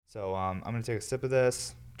So I'm going to take a sip of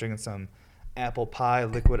this, drinking some apple pie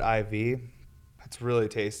liquid IV. It's really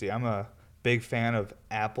tasty. I'm a big fan of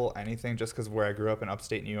apple anything just because where I grew up in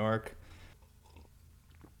upstate New York.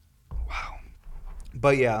 Wow.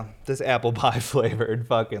 But yeah, this apple pie flavored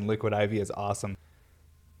fucking liquid IV is awesome.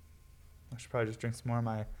 I should probably just drink some more of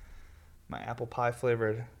my apple pie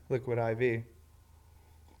flavored liquid IV.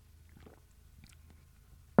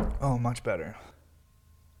 Oh, much better.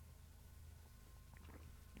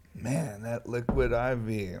 Man, that liquid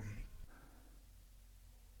IV.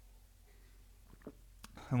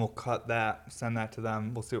 And we'll cut that, send that to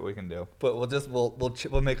them. We'll see what we can do. But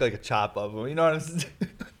we'll make like a chop of them. You know what I'm saying?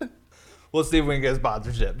 We'll see if we can get a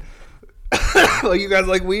sponsorship. Like, you guys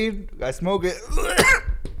like weed? I smoke it.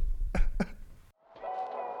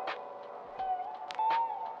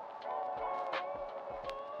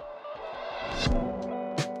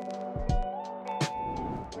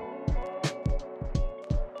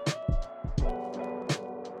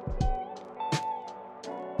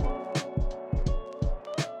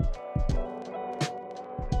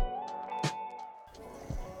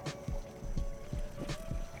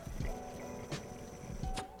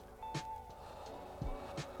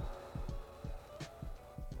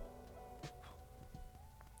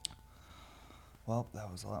 Well,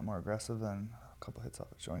 that was a lot more aggressive than a couple hits off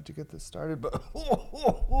a joint to get this started. But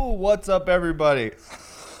what's up, everybody?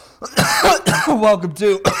 Welcome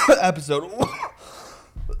to episode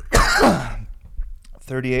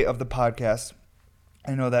 38 of the podcast.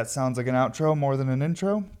 I know that sounds like an outro more than an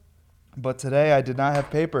intro, but today I did not have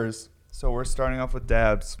papers, so we're starting off with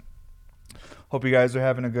dabs. Hope you guys are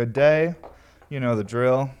having a good day. You know the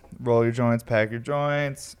drill. Roll your joints, pack your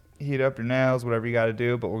joints, heat up your nails, whatever you got to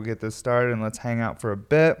do, but we'll get this started and let's hang out for a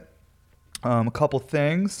bit. A couple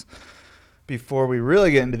things before we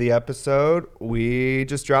really get into the episode. We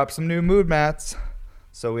just dropped some new mood mats.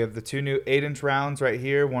 So we have the two new 8-inch rounds right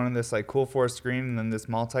here, one in this like Cool Force green and then this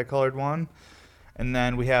multicolored one. And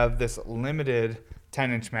then we have this limited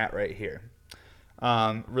 10-inch mat right here.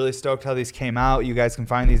 Really stoked how these came out. You guys can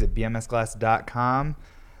find these at bmsglass.com.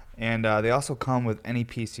 And they also come with any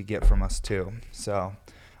piece you get from us too. So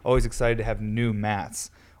always excited to have new mats.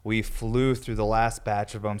 We flew through the last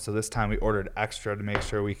batch of them, so this time we ordered extra to make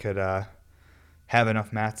sure we could have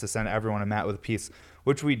enough mats to send everyone a mat with a piece,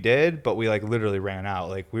 which we did, but we like literally ran out.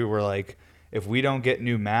 Like we were like, if we don't get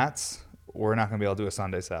new mats, we're not going to be able to do a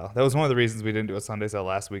Sunday sale. That was one of the reasons we didn't do a Sunday sale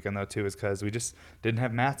last weekend though too, is because we just didn't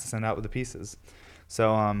have mats to send out with the pieces.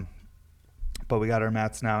 So, but we got our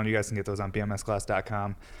mats now, and you guys can get those on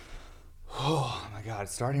bmsglass.com. Oh my God,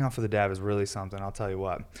 starting off with a dab is really something, I'll tell you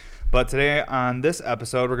what. But today on this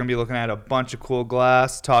episode, we're going to be looking at a bunch of cool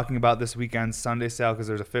glass, talking about this weekend's Sunday sale, because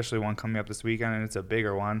there's officially one coming up this weekend, and it's a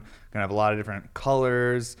bigger one. Going to have a lot of different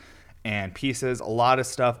colors and pieces, a lot of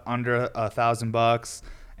stuff under $1,000,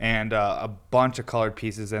 and a bunch of colored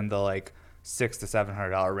pieces in the like $600 to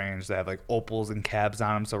 $700 range. They have like opals and cabs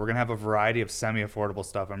on them, so we're going to have a variety of semi-affordable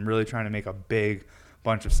stuff. I'm really trying to make a big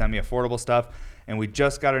bunch of semi-affordable stuff. And we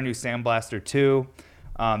just got our new Sandblaster 2.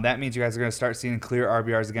 That means you guys are going to start seeing clear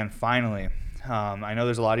RBRs again, finally. I know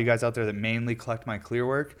there's a lot of you guys out there that mainly collect my clear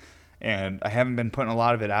work, and I haven't been putting a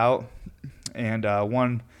lot of it out. And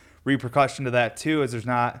one repercussion to that, too, is there's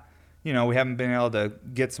not, we haven't been able to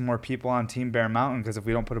get some more people on Team Bear Mountain, because if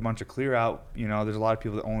we don't put a bunch of clear out, there's a lot of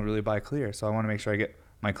people that only really buy clear. So I want to make sure I get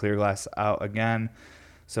my clear glass out again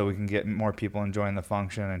so we can get more people enjoying the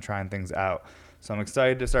function and trying things out. So I'm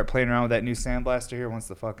excited to start playing around with that new Sandblaster here once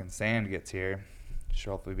the fucking sand gets here. Should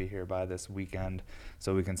hopefully be here by this weekend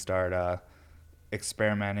so we can start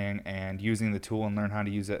experimenting and using the tool and learn how to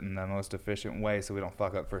use it in the most efficient way so we don't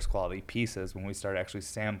fuck up first quality pieces when we start actually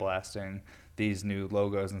sandblasting these new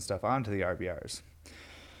logos and stuff onto the RBRs.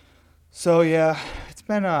 So yeah, it's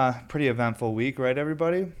been a pretty eventful week, right,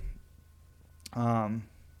 everybody?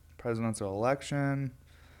 Presidential election.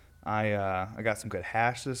 I got some good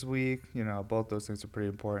hash this week. Both those things are pretty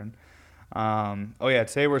important.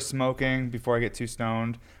 Today we're smoking, before I get too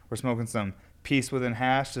stoned, we're smoking some Peace Within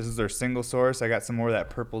hash. This is their single source. I got some more of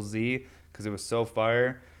that Purple Z because it was so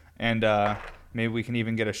fire. And maybe we can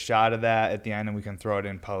even get a shot of that at the end and we can throw it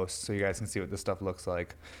in post so you guys can see what this stuff looks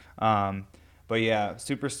like. But yeah,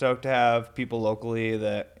 super stoked to have people locally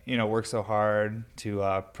that, work so hard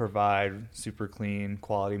to provide super clean,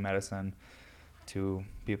 quality medicine to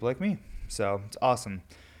people like me. So it's awesome.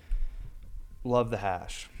 Love the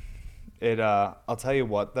hash. I'll tell you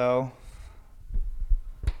what though,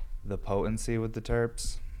 the potency with the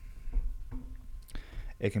terps,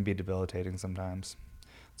 it can be debilitating sometimes.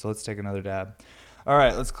 So let's take another dab. All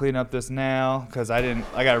right, let's clean up this nail because I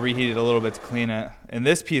got to reheat it a little bit to clean it. And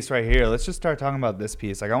this piece right here, let's just start talking about this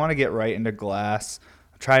piece. Like, I want to get right into glass.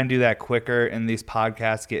 Try and do that quicker in these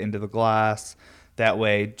podcasts, get into the glass. That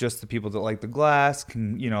way, just the people that like the glass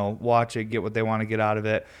can, watch it, get what they want to get out of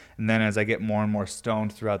it. And then as I get more and more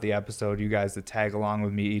stoned throughout the episode, you guys that tag along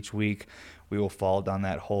with me each week, we will fall down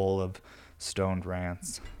that hole of stoned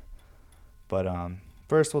rants. But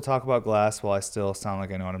first, we'll talk about glass while I still sound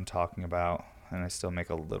like I know what I'm talking about. And I still make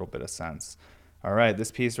a little bit of sense. All right, this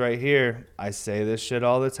piece right here, I say this shit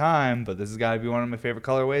all the time, but this has got to be one of my favorite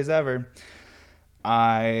colorways ever.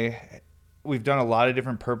 We've done a lot of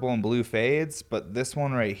different purple and blue fades, but this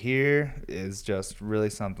one right here is just really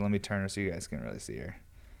something. Let me turn it so you guys can really see here.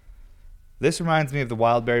 This reminds me of the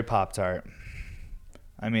Wildberry Pop-Tart.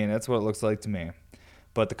 I mean, that's what it looks like to me.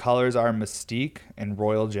 But the colors are Mystique and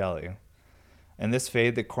Royal Jelly. And this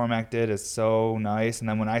fade that Cormac did is so nice. And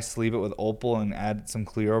then when I sleeve it with Opal and add some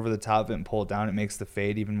clear over the top of it and pull it down, it makes the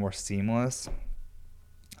fade even more seamless.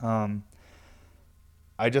 I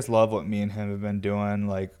just love what me and him have been doing.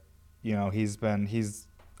 Like, when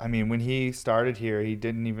he started here, he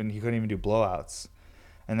couldn't even do blowouts.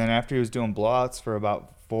 And then after he was doing blowouts for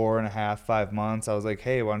about 4.5, 5 months, I was like,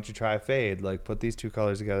 hey, why don't you try a fade? Like, put these two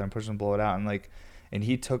colors together and push them, blow it out. And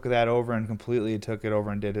he took that over and completely took it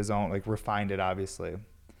over and did his own, like refined it, obviously.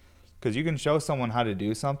 Because you can show someone how to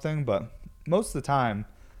do something, but most of the time,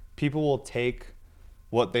 people will take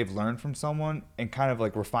what they've learned from someone and kind of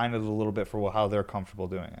like refine it a little bit for how they're comfortable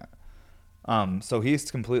doing it. So he's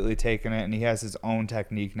completely taken it, and he has his own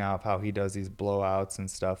technique now of how he does these blowouts and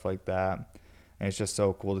stuff like that. And it's just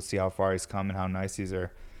so cool to see how far he's come and how nice these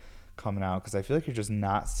are coming out. Because I feel like you're just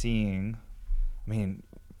not seeing,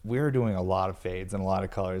 we're doing a lot of fades and a lot of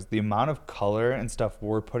colors. The amount of color and stuff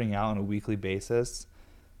we're putting out on a weekly basis,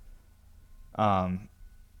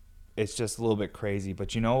 it's just a little bit crazy.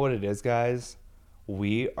 But you know what it is, guys?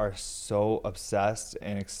 We are so obsessed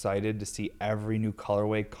and excited to see every new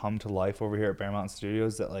colorway come to life over here at Bear Mountain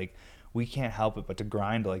Studios that, like, we can't help it but to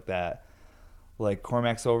grind like that. Like,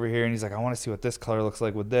 Cormac's over here, and he's like, I want to see what this color looks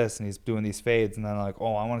like with this, and he's doing these fades, and then like,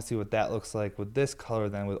 oh, I want to see what that looks like with this color,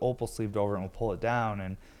 then with Opal sleeved over, and we'll pull it down,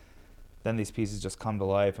 and then these pieces just come to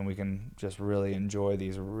life, and we can just really enjoy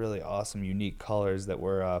these really awesome, unique colors that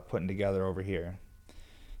we're putting together over here.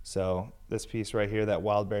 So this piece right here, that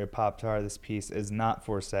Wildberry Pop-Tart, this piece is not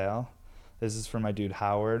for sale. This is for my dude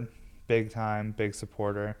Howard, big time, big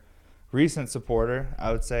supporter, recent supporter,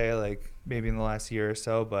 I would say, like maybe in the last year or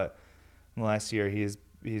so, but in the last year he's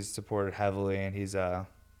supported heavily, and he's a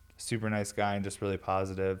super nice guy and just really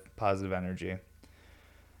positive energy.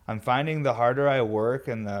 I'm finding the harder I work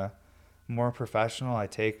and the more professional I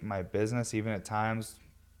take my business, even at times,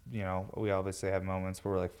 we obviously have moments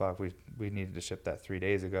where we're like, fuck, we needed to ship that 3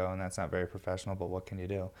 days ago, and that's not very professional, but what can you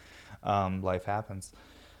do? Life happens.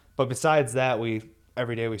 But besides that,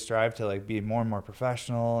 every day we strive to like be more and more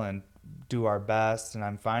professional and do our best, and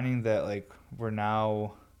I'm finding that like we're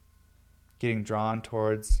now getting drawn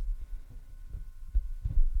towards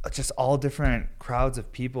just all different crowds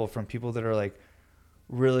of people, from people that are like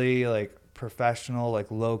really like professional, like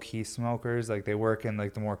low-key smokers, like they work in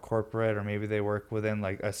like the more corporate, or maybe they work within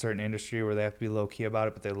like a certain industry where they have to be low-key about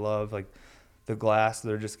it, but they love like the glass,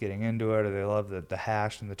 they're just getting into it, or they love the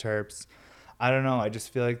hash and the terps. I don't know, I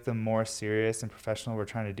just feel like the more serious and professional we're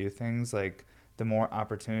trying to do things, like the more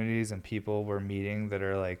opportunities and people we're meeting that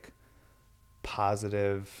are like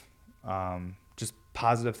positive, just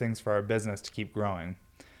positive things for our business to keep growing.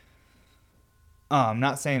 I'm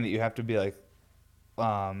not saying that you have to be like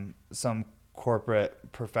some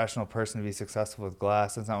corporate professional person to be successful with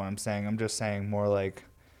glass. That's not what I'm saying. I'm just saying more like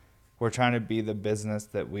we're trying to be the business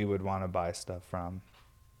that we would want to buy stuff from.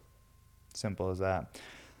 Simple as that.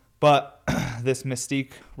 But this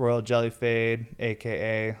Mystique Royal Jelly Fade,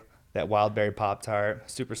 aka that Wildberry Pop-Tart,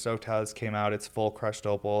 super stoked how this came out. It's full crushed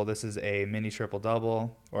opal. This is a mini triple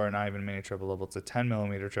double, or not even a mini triple double. It's a 10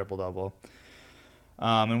 millimeter triple double.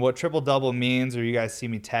 And what triple double means, or you guys see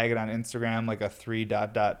me tag it on Instagram like a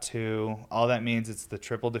 3.2, all that means it's the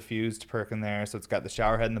triple diffused perk in there. So it's got the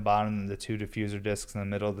shower head in the bottom and the 2 diffuser discs in the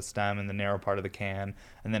middle of the stem and the narrow part of the can.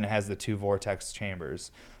 And then it has the 2 vortex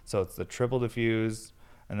chambers. So it's the triple diffused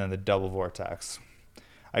and then the double vortex.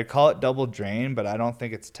 I call it double drain, but I don't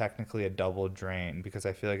think it's technically a double drain because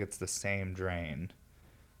I feel like it's the same drain.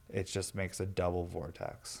 It just makes a double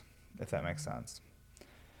vortex, if that makes sense.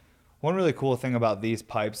 One really cool thing about these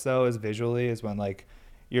pipes, though, is visually, is when like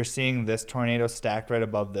you're seeing this tornado stacked right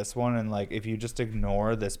above this one, and like if you just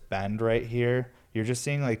ignore this bend right here, you're just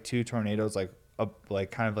seeing like 2 tornadoes like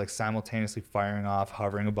kind of like simultaneously firing off,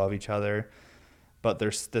 hovering above each other. but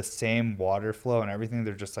there's the same water flow and everything.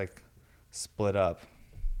 They're just like split up.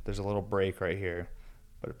 There's a little break right here,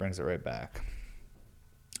 but it brings it right back.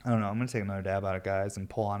 I don't know. I'm going to take another dab at it, guys, and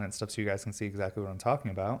pull on it and stuff so you guys can see exactly what I'm talking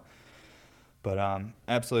about. But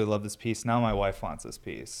absolutely love this piece. Now my wife wants this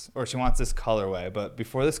piece, or she wants this colorway. But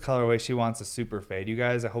before this colorway, she wants a super fade. You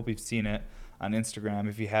guys, I hope you've seen it on Instagram.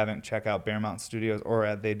 If you haven't, check out Bear Mountain Studios,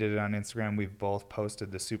 or they did it on Instagram. We've both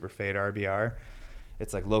posted the super fade RBR.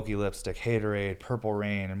 It's like Loki lipstick, Haterade, Purple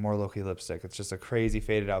Rain, and more Loki lipstick. It's just a crazy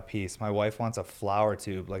faded out piece. My wife wants a flower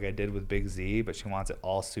tube like I did with Big Z, but she wants it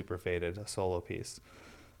all super faded, a solo piece.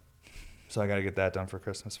 So I got to get that done for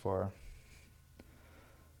Christmas for her.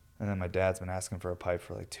 And then my dad's been asking for a pipe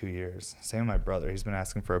for like 2 years. Same with my brother. He's been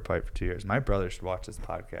asking for a pipe for 2 years. My brother should watch this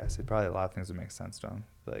podcast. He'd probably a lot of things would make sense to him,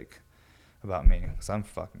 like about me, because I'm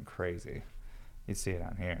fucking crazy. You'd see it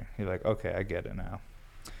on here. He'd be like, okay, I get it now.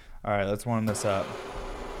 All right, let's warm this up.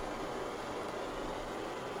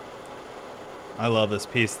 I love this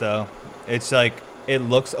piece, though. It's like, it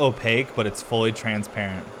looks opaque, but it's fully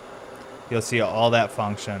transparent. You'll see all that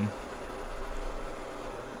function.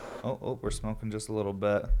 Oh, we're smoking just a little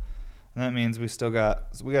bit. And that means we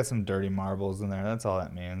got some dirty marbles in there. That's all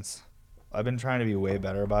that means. I've been trying to be way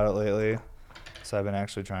better about it lately. So I've been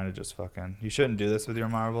actually trying to just you shouldn't do this with your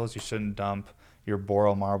marbles. You shouldn't dump your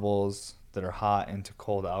boral marbles that are hot into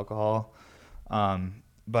cold alcohol.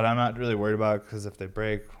 But I'm not really worried about it because if they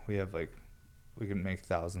break, we can make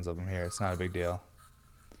thousands of them here. It's not a big deal.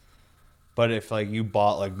 But if like you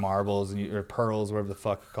bought like marbles or pearls, whatever the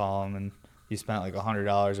fuck you call them, and you spent like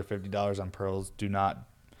 $100 or $50 on pearls, do not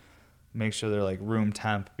make sure they're like room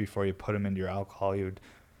temp before you put them into your alcohol. You would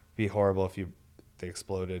be horrible if they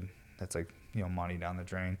exploded. That's like, money down the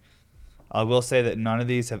drain. I will say that none of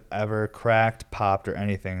these have ever cracked, popped, or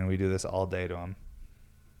anything, and we do this all day to them.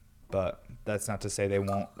 But that's not to say they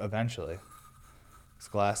won't eventually. This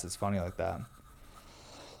glass is funny like that.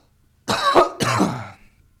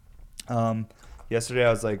 Yesterday I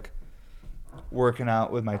was like working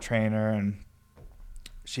out with my trainer, and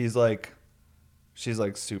she's like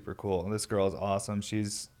super cool. This girl is awesome.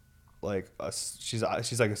 She's like a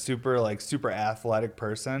super athletic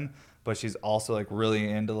person, but she's also like really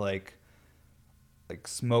into like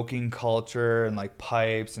smoking culture and like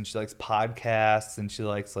pipes, and she likes podcasts, and she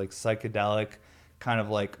likes like psychedelic kind of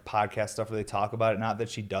like podcast stuff where they talk about it. Not that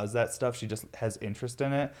she does that stuff, she just has interest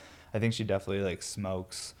in it. I think she definitely like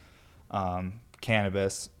smokes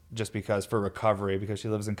cannabis just because for recovery, because she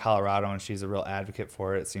lives in Colorado and she's a real advocate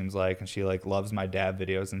for it seems like, and she like loves my dab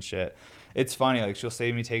videos and shit. It's funny, like she'll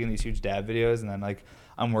save me taking these huge dab videos, and then like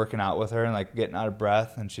I'm working out with her and like getting out of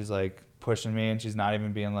breath, and she's like pushing me, and she's not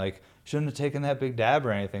even being like, shouldn't have taken that big dab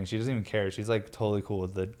or anything. She doesn't even care. She's like totally cool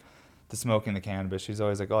with the smoking the cannabis. She's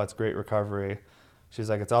always like, oh, it's great recovery. She's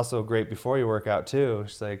like, it's also great before you work out too.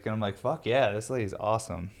 She's like, and I'm like, fuck yeah, this lady's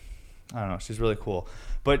awesome. I don't know, she's really cool.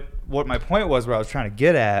 But what my point was, where I was trying to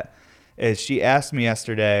get at, is she asked me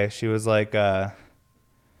yesterday, she was what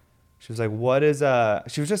is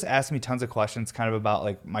she was just asking me tons of questions kind of about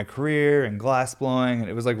like my career and glass blowing, and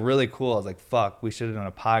it was like really cool. I was like, fuck, we should have done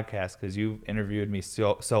a podcast because you interviewed me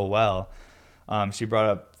so well. She brought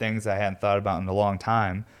up things I hadn't thought about in a long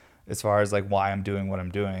time, as far as like why I'm doing what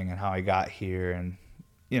I'm doing and how I got here, and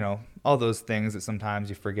all those things that sometimes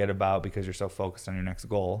you forget about because you're so focused on your next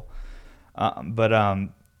goal. But I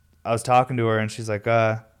was talking to her, and she's like,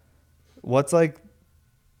 what's like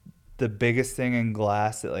the biggest thing in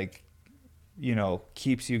glass that like,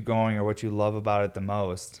 keeps you going, or what you love about it the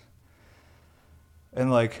most? And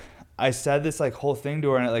like, I said this like whole thing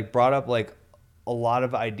to her, and it like brought up like a lot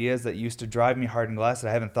of ideas that used to drive me hard in glass that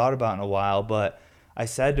I haven't thought about in a while. But I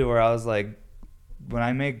said to her, I was like, when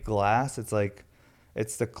I make glass, it's like,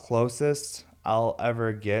 it's the closest I'll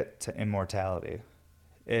ever get to immortality.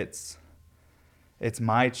 It's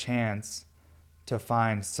my chance to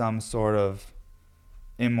find some sort of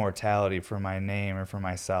immortality for my name or for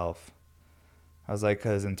myself. I was like,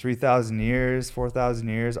 because in 3,000 years, 4,000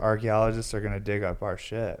 years, archaeologists are going to dig up our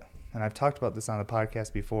shit. And I've talked about this on the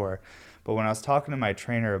podcast before, but when I was talking to my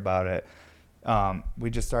trainer about it, we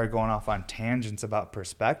just started going off on tangents about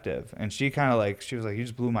perspective. And she kind of like, she was like, you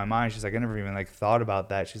just blew my mind. She's like, I never even like thought about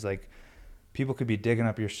that. She's like, people could be digging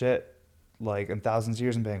up your shit like in thousands of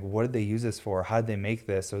years and be like, what did they use this for? How did they make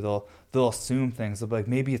this? Or they'll assume things. They'll be like,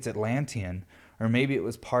 maybe it's Atlantean, or maybe it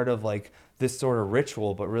was part of like this sort of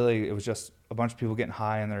ritual, but really it was just a bunch of people getting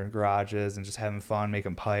high in their garages and just having fun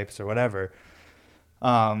making pipes or whatever.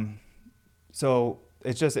 So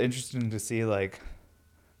it's just interesting to see like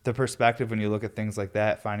the perspective when you look at things like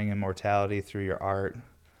that, finding immortality through your art,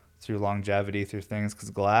 through longevity, through things, because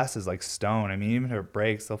glass is like stone. I mean, even if it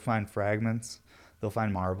breaks, they'll find fragments. They'll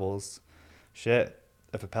find marbles. Shit,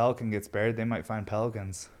 if a pelican gets buried, they might find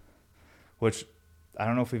pelicans. Which, I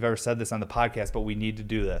don't know if we've ever said this on the podcast, but we need to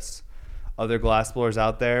do this. Other glassblowers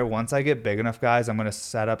out there, once I get big enough, guys, I'm going to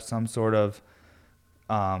set up some sort of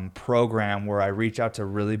program where I reach out to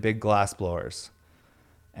really big glassblowers.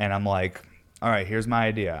 And I'm like, all right, here's my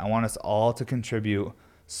idea. I want us all to contribute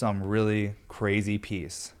some really crazy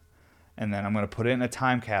piece. And then I'm going to put it in a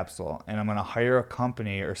time capsule, and I'm going to hire a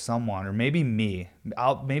company or someone, or maybe me.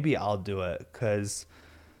 Maybe I'll do it, because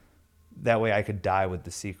that way I could die with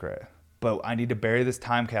the secret. But I need to bury this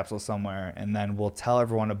time capsule somewhere, and then we'll tell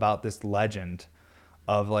everyone about this legend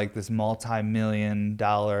of like this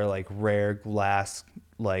multi-million-dollar like rare glass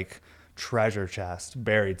like treasure chest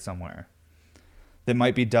buried somewhere that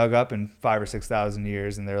might be dug up in 5,000 or 6,000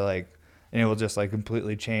 years, and they're like, and it will just like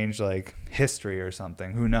completely change like history or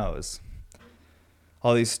something. Who knows?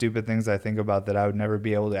 All these stupid things I think about that I would never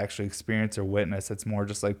be able to actually experience or witness. It's more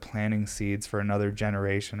just like planting seeds for another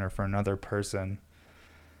generation or for another person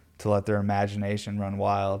to let their imagination run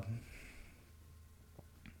wild.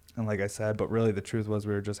 And like I said, but really the truth was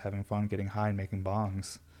we were just having fun getting high and making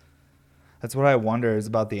bongs. That's what I wonder is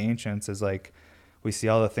about the ancients, is like we see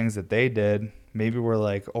all the things that they did. Maybe we're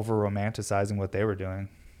like over romanticizing what they were doing.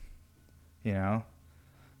 You know?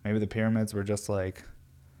 Maybe the pyramids were just like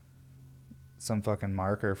some fucking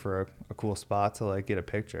marker for a cool spot to like get a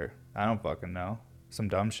picture. I don't fucking know. Some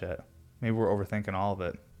dumb shit. Maybe we're overthinking all of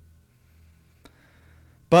it.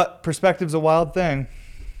 But perspective's a wild thing.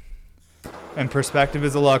 And perspective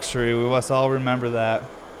is a luxury. We must all remember that.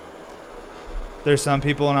 There's some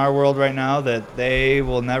people in our world right now that they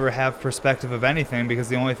will never have perspective of anything, because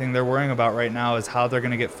the only thing they're worrying about right now is how they're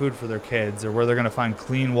going to get food for their kids, or where they're going to find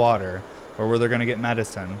clean water, or where they're going to get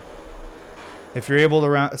medicine. If you're able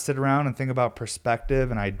to sit around and think about perspective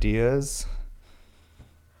and ideas,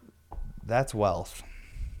 that's wealth.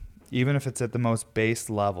 Even if it's at the most base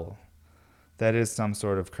level, that is some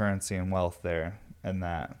sort of currency and wealth there and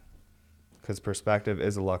that. Because perspective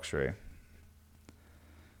is a luxury.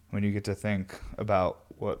 When you get to think about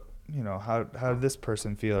what, you know, how did this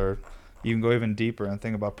person feel, or you can go even deeper and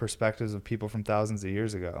think about perspectives of people from thousands of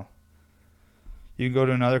years ago. You can go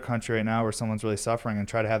to another country right now where someone's really suffering and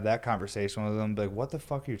try to have that conversation with them. Be like, what the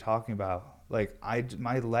fuck are you talking about? Like,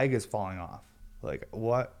 my leg is falling off. Like,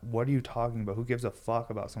 what are you talking about? Who gives a fuck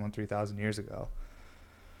about someone 3,000 years ago?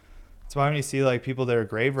 That's why when you see like people that are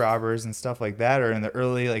grave robbers and stuff like that, or in the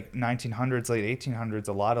early like 1900s, late 1800s,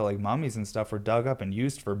 a lot of like mummies and stuff were dug up and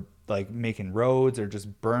used for like making roads or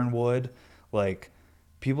just burn wood. Like,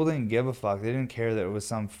 people didn't give a fuck. They didn't care that it was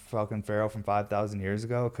some fucking pharaoh from 5,000 years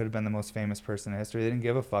ago. It could have been the most famous person in history. They didn't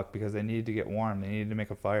give a fuck because they needed to get warm. They needed to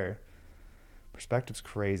make a fire. Perspective's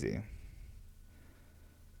crazy.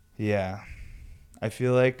 Yeah. I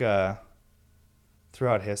feel like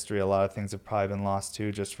throughout history, a lot of things have probably been lost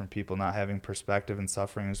too, just from people not having perspective and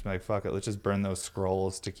suffering. And just be like, fuck it, let's just burn those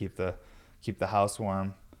scrolls to keep the house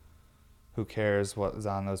warm. Who cares what is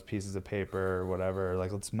on those pieces of paper or whatever?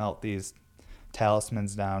 Like, let's melt these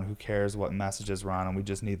talismans down. Who cares what messages were on them? We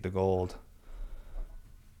just need the gold.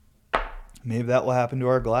 Maybe that will happen to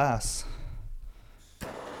our glass.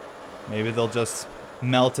 Maybe they'll just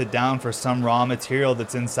melt it down for some raw material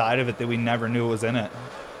that's inside of it that we never knew was in it.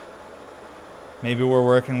 Maybe we're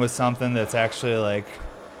working with something that's actually like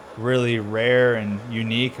really rare and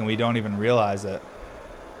unique, and we don't even realize it.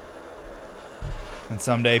 And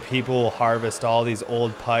someday people will harvest all these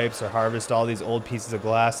old pipes or harvest all these old pieces of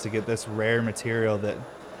glass to get this rare material that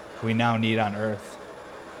we now need on Earth.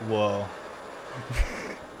 Whoa.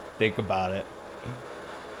 Think about it.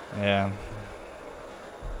 Yeah.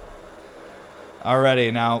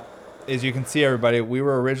 Alrighty, now, as you can see, everybody, we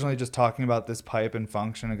were originally just talking about this pipe and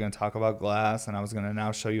function and going to talk about glass, and I was going to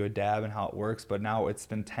now show you a dab and how it works, but now it's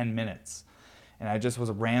been 10 minutes. And I just was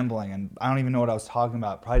rambling, and I don't even know what I was talking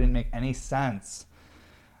about. It probably didn't make any sense.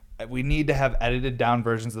 We need to have edited down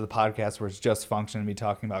versions of the podcast where it's just function and me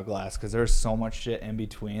talking about glass, because there's so much shit in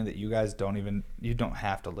between that you guys you don't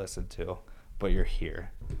have to listen to, but you're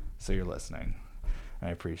here, so you're listening, and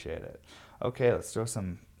I appreciate it. Okay, let's throw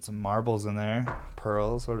some marbles in there.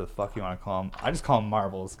 Pearls, whatever the fuck you want to call them. I just call them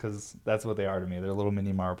marbles because that's what they are to me. They're little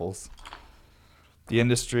mini marbles. The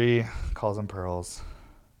industry calls them pearls.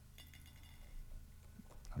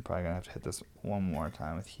 I'm probably going to have to hit this one more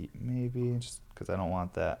time with heat, maybe, just because I don't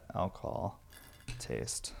want that alcohol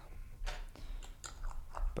taste.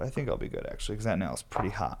 But I think I'll be good, actually, because that nail's pretty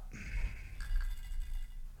hot.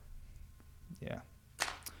 Yeah.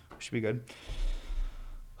 We should be good.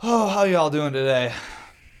 Oh, how y'all doing today?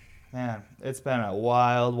 Man, it's been a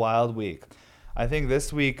wild, wild week. I think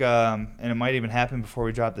this week, and it might even happen before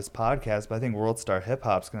we drop this podcast, but I think World Star Hip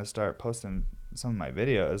Hop's going to start posting some of my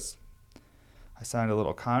videos. I signed a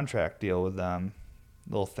little contract deal with them,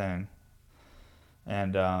 little thing.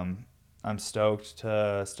 And I'm stoked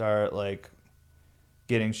to start, like,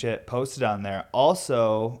 getting shit posted on there.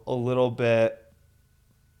 Also, a little bit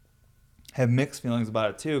have mixed feelings about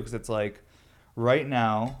it, too, because it's like, right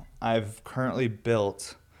now, I've currently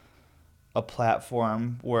built a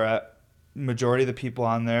platform where majority of the people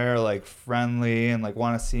on there are like friendly and like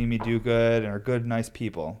want to see me do good and are good, nice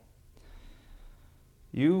people.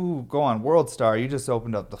 You go on World Star, you just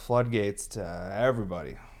opened up the floodgates to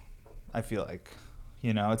everybody. I feel like,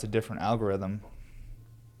 it's a different algorithm.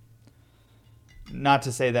 Not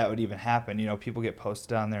to say that would even happen. People get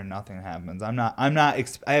posted on there, nothing happens. I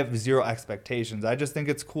have zero expectations. I just think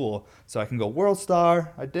it's cool. So I can go World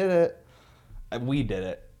Star, I did it. We did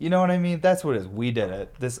it. You know what I mean? That's what it is. We did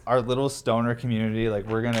it. Our little stoner community, like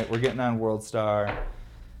we're getting on World Star,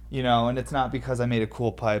 and it's not because I made a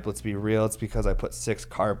cool pipe, let's be real. It's because I put 6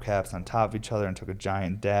 carb caps on top of each other and took a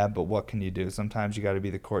giant dab. But what can you do? Sometimes you got to be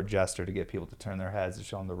the court jester to get people to turn their heads, to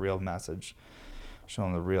show them the real message, show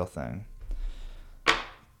them the real thing.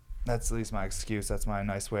 That's at least my excuse. That's my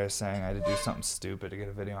nice way of saying I had to do something stupid to get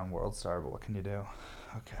a video on World Star, but what can you do?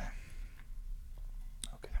 Okay.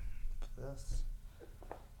 Put this.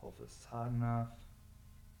 Hope this is hot enough.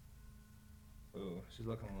 Ooh, she's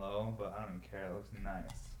looking low, but I don't even care. It looks nice.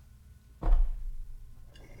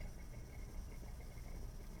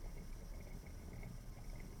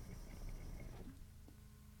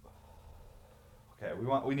 Okay,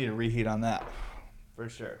 we need to reheat on that for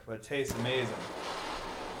sure. But it tastes amazing.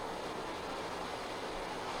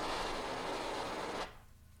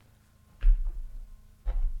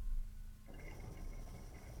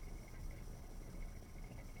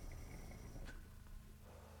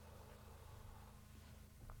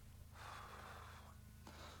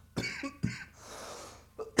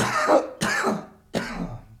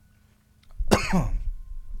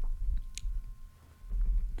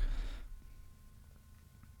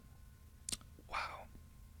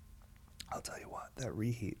 I'll tell you what, that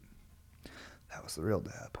reheat, that was the real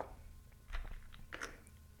dab.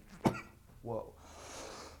 Whoa.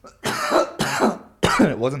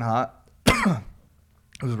 It wasn't hot.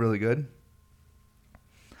 It was really good.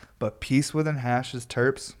 But Peace Within Hash's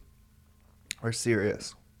terps are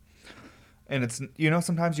serious. And it's,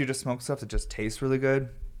 sometimes you just smoke stuff that just tastes really good.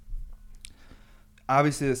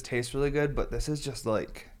 Obviously this tastes really good, but this is just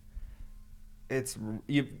like,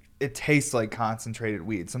 it tastes like concentrated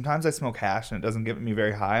weed. Sometimes I smoke hash and it doesn't get me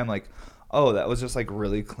very high. I'm like, oh, that was just like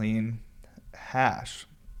really clean hash,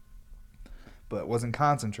 but it wasn't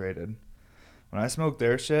concentrated. When I smoke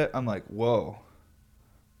their shit, I'm like, whoa,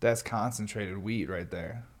 that's concentrated weed right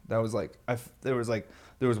there. That was like, there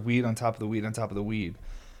was weed on top of the weed on top of the weed.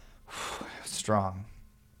 Strong.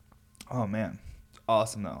 Oh man,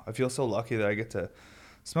 awesome though. I feel so lucky that I get to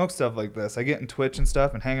smoke stuff like this. I get in Twitch and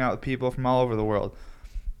stuff and hang out with people from all over the world.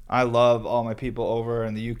 I love all my people over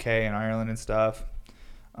in the UK and Ireland and stuff.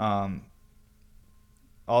 All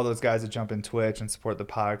those guys that jump in Twitch and support the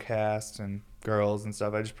podcast and girls and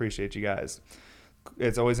stuff. I just appreciate you guys.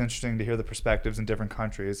 It's always interesting to hear the perspectives in different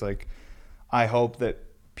countries. Like, I hope that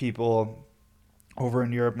people over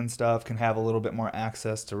in Europe and stuff can have a little bit more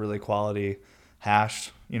access to really quality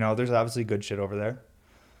hash. There's obviously good shit over there,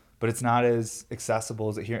 but it's not as accessible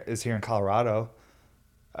as it is here in Colorado.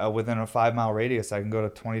 Within a 5-mile radius, I can go to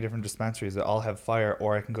 20 different dispensaries that all have fire,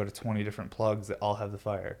 or I can go to 20 different plugs that all have the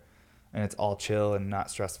fire, and it's all chill and not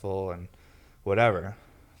stressful and whatever,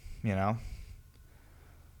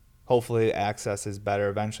 Hopefully access is better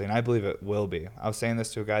eventually, and I believe it will be. I was saying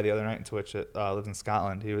this to a guy the other night in Twitch that lives in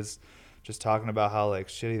Scotland. He was just talking about how like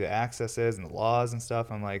shitty the access is and the laws and stuff.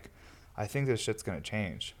 I'm like, I think this shit's gonna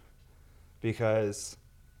change, because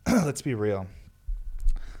let's be real.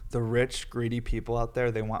 The rich, greedy people out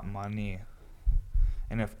there, they want money.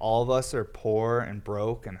 And if all of us are poor and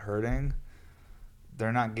broke and hurting,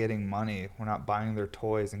 they're not getting money. We're not buying their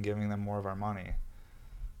toys and giving them more of our money.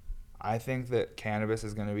 I think that cannabis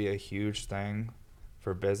is going to be a huge thing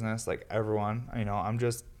for business. Like everyone,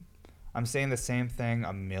 I'm saying the same thing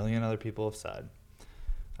a million other people have said.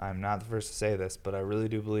 I'm not the first to say this, but I really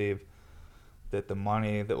do believe that the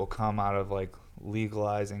money that will come out of like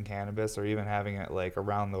legalizing cannabis, or even having it like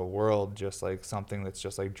around the world, just like something that's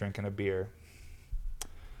just like drinking a beer,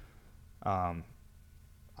 I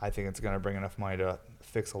think it's going to bring enough money to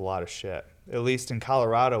fix a lot of shit. At least in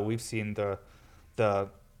Colorado, we've seen the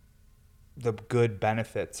good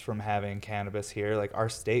benefits from having cannabis here. Like, our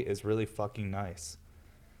state is really fucking nice.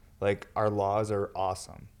 Like, our laws are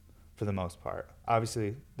awesome for the most part.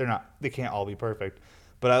 Obviously, they can't all be perfect,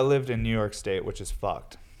 but I lived in New York State, which is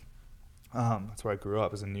fucked. That's where I grew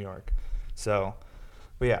up, is in New York. So,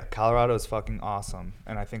 but yeah, Colorado is fucking awesome.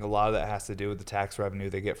 And I think a lot of that has to do with the tax revenue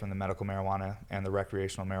they get from the medical marijuana and the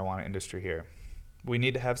recreational marijuana industry here. We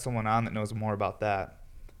need to have someone on that knows more about that.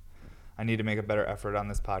 I need to make a better effort on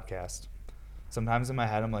this podcast. Sometimes in my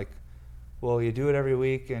head, I'm like, well, you do it every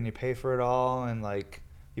week and you pay for it all and like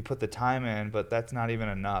you put the time in, but that's not even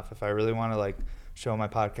enough. If I really want to like show my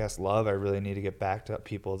podcast love, I really need to get back to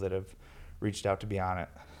people that have reached out to be on it.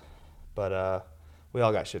 But we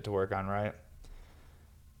all got shit to work on, right?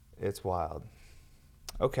 It's wild.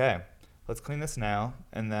 Okay, let's clean this now.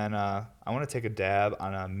 And then I want to take a dab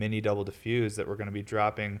on a mini double diffuse that we're going to be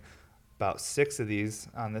dropping about 6 of these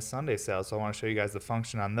on this Sunday sale. So I want to show you guys the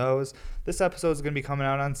function on those. This episode is going to be coming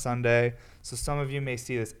out on Sunday. So some of you may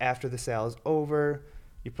see this after the sale is over.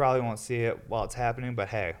 You probably won't see it while it's happening, but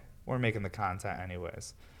hey, we're making the content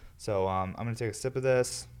anyways. So I'm going to take a sip of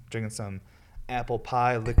this, drinking some apple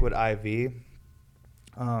pie liquid IV.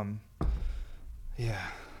 Yeah,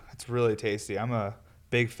 it's really tasty. I'm a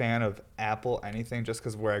big fan of apple anything just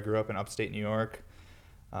because where I grew up in upstate New York.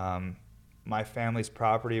 My family's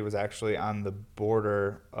property was actually on the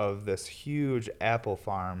border of this huge apple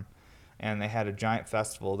farm, and they had a giant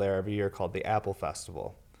festival there every year called the Apple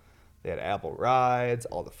Festival. They had apple rides,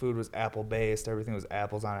 all the food was apple based, everything was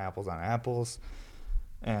apples on apples on apples.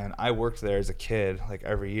 And I worked there as a kid, like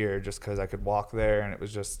every year, just because I could walk there, and it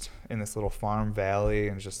was just in this little farm valley,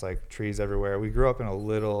 and just like trees everywhere. I grew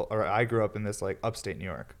up in this like upstate New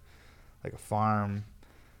York, like a farm,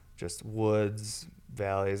 just woods,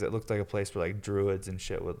 valleys. It looked like a place where like druids and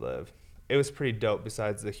shit would live. It was pretty dope.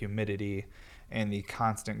 Besides the humidity and the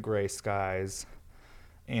constant gray skies,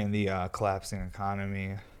 and the collapsing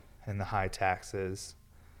economy, and the high taxes,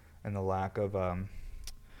 and the lack of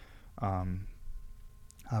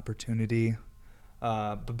opportunity,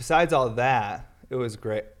 but besides all that, it was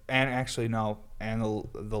great. And actually no, and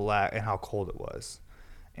the lack and how cold it was,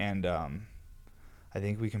 and I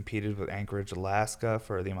think we competed with Anchorage, Alaska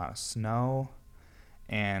for the amount of snow,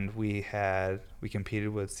 and we competed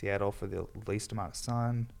with Seattle for the least amount of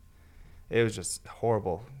sun. It was just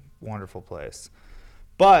horrible, wonderful place,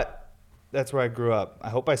 but that's where I grew up. I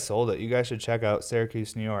hope I sold it. You guys should check out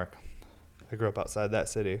Syracuse, New York. I grew up outside that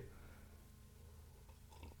city.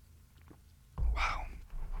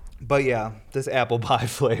 But yeah, this apple pie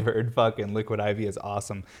flavored fucking liquid IV is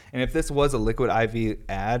awesome. And if this was a liquid IV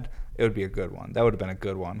ad, it would be a good one. That would have been a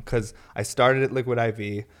good one. Because I started at liquid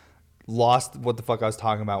IV, lost what the fuck I was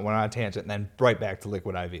talking about, went on a tangent, and then right back to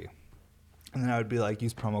liquid IV. And then I would be like,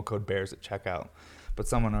 use promo code BEARS at checkout. But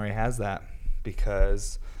someone already has that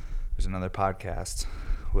because there's another podcast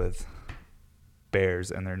with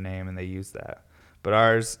bears in their name, and they use that. But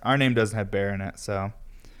our name doesn't have bear in it, so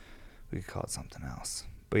we could call it something else.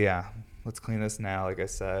 But yeah, let's clean this now, like I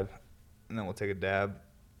said, and then we'll take a dab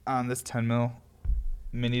on this 10 mil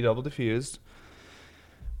mini double diffused,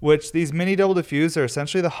 which these mini double diffused are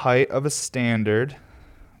essentially the height of a standard.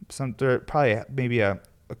 They're probably maybe a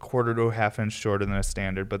quarter to a half inch shorter than a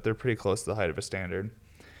standard, but they're pretty close to the height of a standard.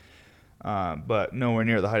 But nowhere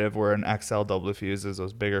near the height of where an XL double diffuse is,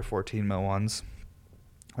 those bigger 14 mil ones.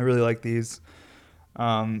 I really like these.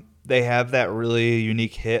 They have that really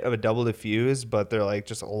unique hit of a double diffuse, but they're like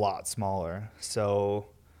just a lot smaller. So,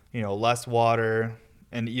 less water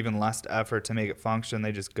and even less effort to make it function.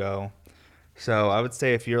 They just go. So I would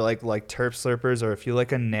say if you're like terp slurpers, or if you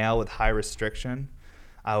like a nail with high restriction,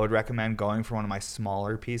 I would recommend going for one of my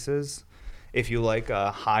smaller pieces. If you like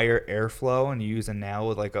a higher airflow and you use a nail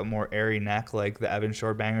with like a more airy neck, like the Evan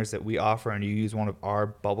Shore bangers that we offer, and you use one of our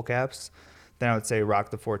bubble caps, then I would say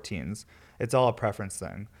rock the 14s. It's all a preference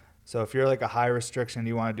thing. So if you're like a high restriction,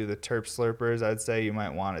 you want to do the terp slurpers, I'd say you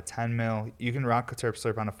might want a 10 mil. You can rock a terp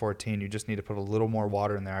slurp on a 14. You just need to put a little more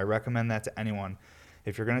water in there. I recommend that to anyone.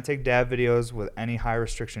 If you're going to take dab videos with any high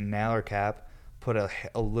restriction nail or cap, put a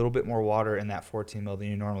little bit more water in that 14 mil than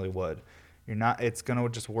you normally would. It's going to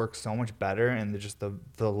just work so much better, and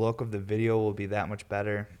the look of the video will be that much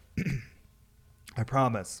better. I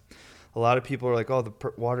promise. A lot of people are like, oh, the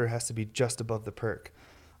water has to be just above the perk.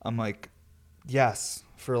 I'm like, yes,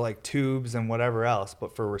 for like tubes and whatever else,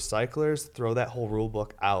 but for recyclers, throw that whole rule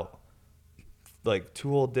book out. Like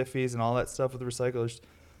 2-hole diffies and all that stuff with recyclers,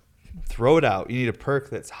 throw it out. You need a perk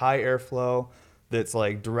that's high airflow, that's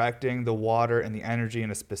like directing the water and the energy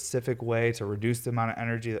in a specific way to reduce the amount of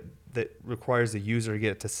energy that requires the user to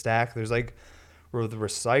get it to stack. There's like, with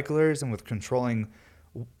recyclers and with controlling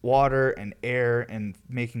water and air and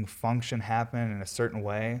making function happen in a certain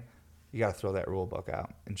way, you got to throw that rule book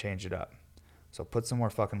out and change it up. So put some more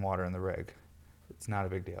fucking water in the rig. It's not a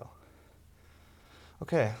big deal.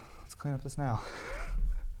 Okay, let's clean up this now.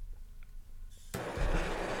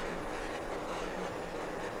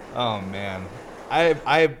 Oh man,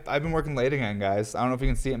 I've been working late again, guys. I don't know if you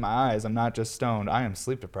can see it in my eyes. I'm not just stoned. I am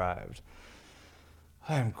sleep deprived.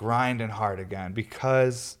 I am grinding hard again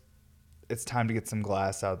because it's time to get some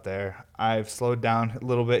glass out there. I've slowed down a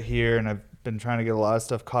little bit here, and I've been trying to get a lot of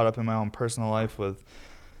stuff caught up in my own personal life with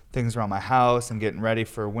things around my house and getting ready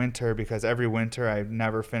for winter, because every winter I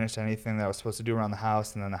never finished anything that I was supposed to do around the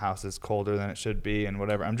house, and then the house is colder than it should be and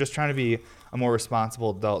whatever. I'm just trying to be a more responsible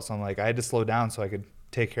adult, so I'm like, I had to slow down so I could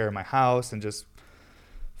take care of my house and just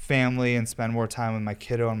family and spend more time with my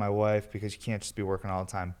kiddo and my wife, because you can't just be working all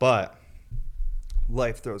the time. But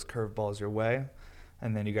life throws curveballs your way,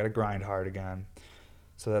 and then you got to grind hard again.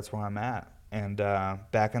 So that's where I'm at. And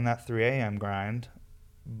back on that 3 a.m. grind,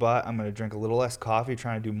 but I'm going to drink a little less coffee,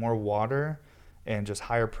 trying to do more water and just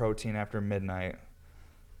higher protein after midnight,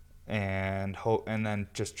 and then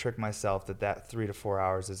just trick myself that 3 to 4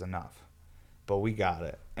 hours is enough. But we got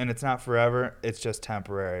it. And it's not forever. It's just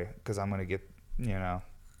temporary, because I'm going to get,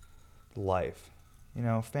 life,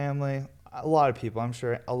 family. A lot of people, I'm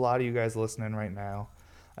sure a lot of you guys listening right now,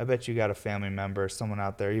 I bet you got a family member, someone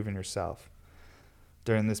out there, even yourself,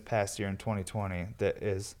 during this past year in 2020 that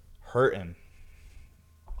is hurting.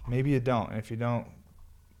 Maybe you don't. And if you don't,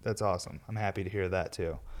 that's awesome. I'm happy to hear that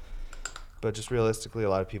too. But just realistically, a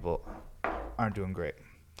lot of people aren't doing great.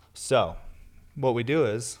 So what we do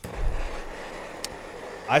is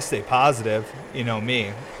I stay positive. You know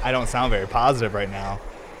me. I don't sound very positive right now,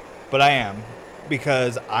 but I am,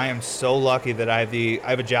 because I am so lucky that I have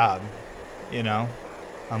a job.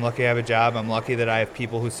 I'm lucky I have a job. I'm lucky that I have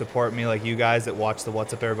people who support me, like you guys that watch the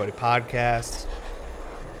What's Up Everybody podcast.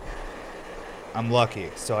 I'm lucky.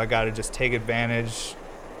 So I got to just take advantage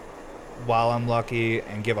while I'm lucky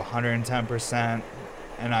and give 110%,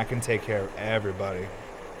 and I can take care of everybody.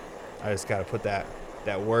 I just got to put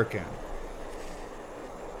that work in.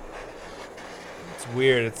 It's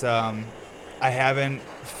weird. It's I haven't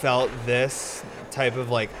felt this type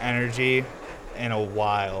of energy in a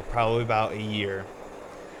while, probably about a year.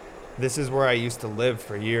 This is where I used to live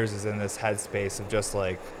for years, is in this headspace of just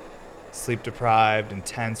sleep deprived,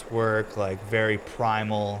 intense work, very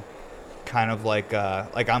primal, kind of like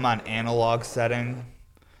I'm on analog setting.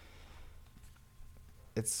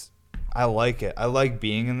 I like it. I like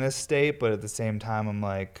being in this state, but at the same time I'm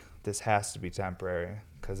like, this has to be temporary,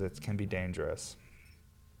 because it can be dangerous.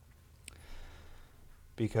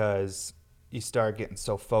 Because you start getting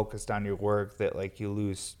so focused on your work that you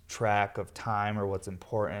lose track of time or what's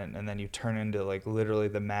important, and then you turn into literally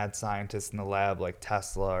the mad scientist in the lab, like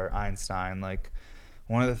Tesla or Einstein.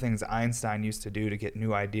 One of the things Einstein used to do to get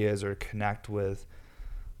new ideas or connect with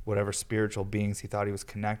whatever spiritual beings he thought he was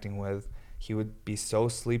connecting with, he would be so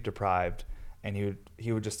sleep deprived, and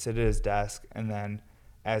he would just sit at his desk, and then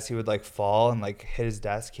as he would fall and hit his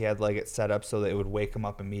desk, he had it set up so that it would wake him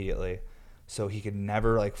up immediately. So he could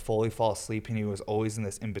never fully fall asleep, and he was always in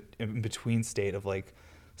this in between state of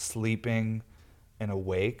sleeping and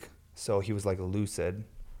awake. So he was lucid.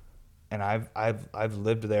 And I've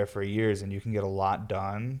lived there for years, and you can get a lot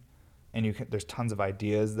done, and there's tons of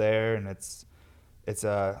ideas there, and it's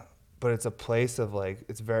a place of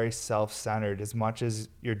it's very self-centered. As much as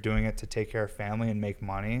you're doing it to take care of family and make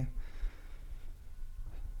money,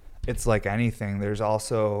 it's like anything. There's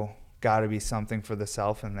also got to be something for the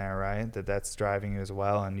self in there, right? That's driving you as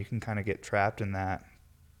well, and you can kind of get trapped in that.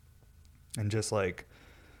 And just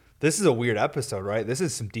this is a weird episode, right? This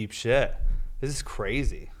is some deep shit. This is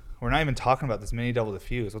crazy. We're not even talking about this mini double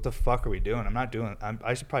diffuse. What the fuck are we doing?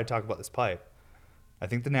 I should probably talk about this pipe. I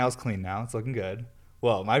think the nail's clean now. It's looking good.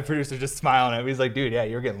 Well, my producer's just smiling at me. He's like, dude, yeah,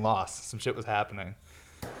 you're getting lost. Some shit was happening.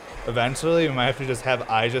 Eventually, we might have to just have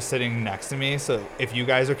just sitting next to me, so if you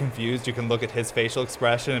guys are confused, you can look at his facial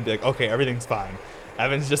expression and be like, okay, everything's fine.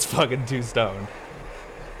 Evan's just fucking too stoned.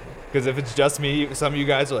 Because if it's just me, some of you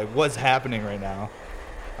guys are like, what's happening right now?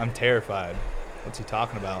 I'm terrified. What's he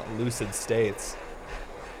talking about? Lucid states.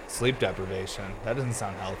 Sleep deprivation. That doesn't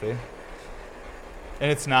sound healthy.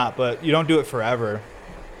 And it's not, but you don't do it forever.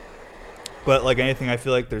 But like anything, I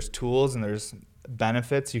feel like there's tools and there's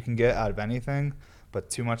benefits you can get out of anything, but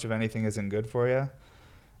too much of anything isn't good for you.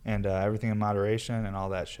 And everything in moderation and all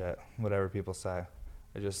that shit, whatever people say.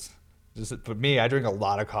 For me, I drink a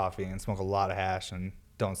lot of coffee and smoke a lot of hash and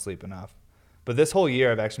don't sleep enough. But this whole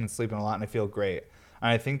year, I've actually been sleeping a lot and I feel great. And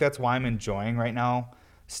I think that's why I'm enjoying right now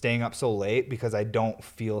staying up so late, because I don't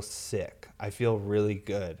feel sick. I feel really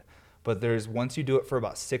good. But once you do it for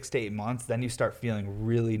about 6 to 8 months, then you start feeling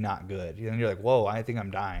really not good. And you're like, whoa, I think I'm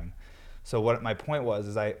dying. So what my point was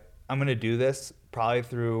is I'm going to do this probably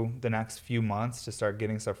through the next few months to start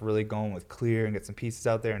getting stuff really going with clear and get some pieces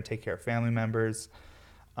out there and take care of family members.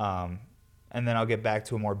 And then I'll get back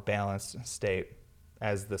to a more balanced state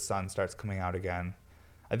as the sun starts coming out again.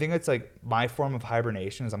 I think it's like my form of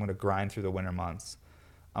hibernation is I'm going to grind through the winter months.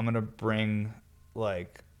 I'm going to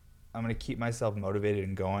keep myself motivated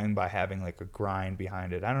and going by having like a grind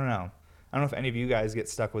behind it. I don't know if any of you guys get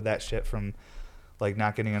stuck with that shit from like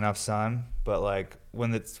not getting enough sun, but like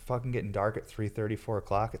when it's fucking getting dark at 3:30, 4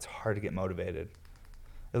 o'clock, it's hard to get motivated.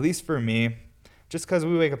 At least for me, just because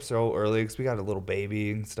we wake up so early because we got a little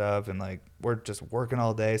baby and stuff, and like we're just working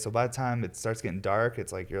all day. So by the time it starts getting dark,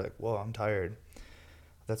 it's like you're like, whoa, I'm tired.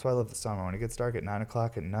 That's why I love the summer. When it gets dark at 9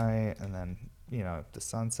 o'clock at night, and then the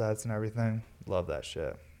sun sets and everything, love that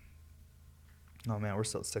shit. Oh man, we're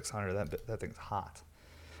still at 600. That thing's hot.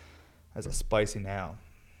 That's a spicy nail.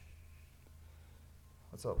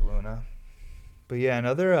 What's up, Luna? But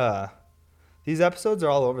yeah, these episodes are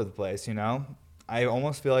all over the place, I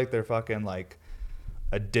almost feel like they're fucking like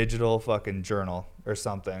a digital fucking journal or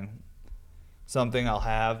something. Something I'll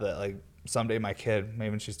have that like someday my kid, maybe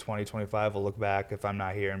when she's 20, 25, will look back if I'm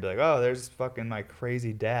not here and be like, oh, there's fucking my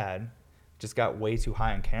crazy dad. Just got way too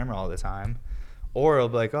high on camera all the time. Or it'll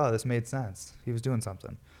be like, oh, this made sense. He was doing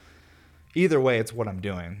something. Either way, it's what I'm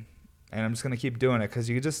doing. And I'm just going to keep doing it because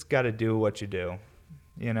you just got to do what you do.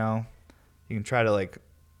 You can try to like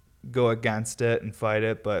go against it and fight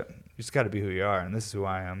it, but you just got to be who you are. And this is who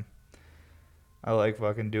I am. I like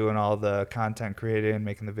fucking doing all the content creating,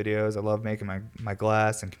 making the videos. I love making my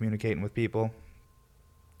glass and communicating with people.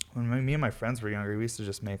 When me and my friends were younger, we used to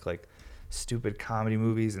just make like stupid comedy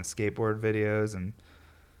movies and skateboard videos, and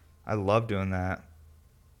I love doing that.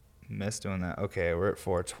 Miss doing that. Okay, we're at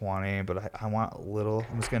 420, but I want a little.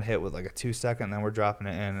 I'm just going to hit with like a 2-second, and then we're dropping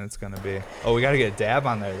it in, and it's going to be... Oh, we got to get a dab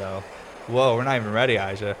on there, though. Whoa, we're not even ready,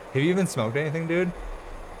 Aisha. Have you even smoked anything, dude?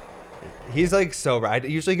 He's like sober. I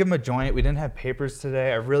usually give him a joint. We didn't have papers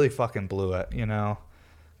today. I really fucking blew it,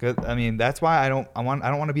 Good. I mean, that's why I don't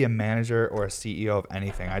want to be a manager or a CEO of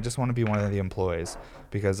anything. I just want to be one of the employees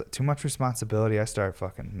because too much responsibility, I start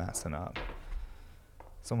fucking messing up.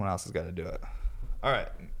 Someone else has got to do it. All right,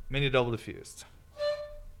 mini double diffused.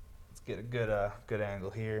 Let's get a good angle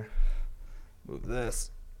here. Move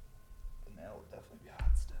this. Now will definitely be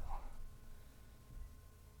hot still.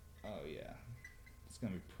 Oh yeah, it's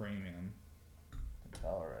gonna be premium. I can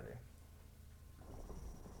tell already.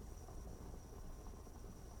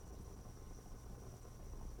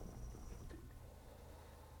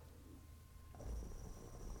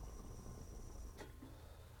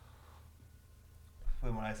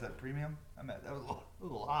 When I said premium, I meant that was a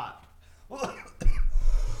little hot. It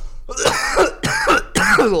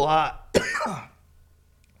was a lot.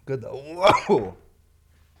 Good though. Whoa.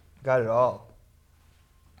 Got it all.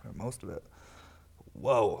 Or most of it.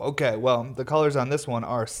 Whoa. Okay, well, the colors on this one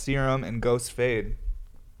are Serum and Ghost Fade.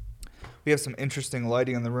 We have some interesting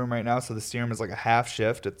lighting in the room right now, so the Serum is like a half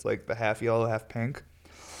shift. It's like the half yellow, half pink.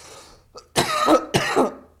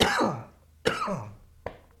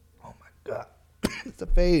 It's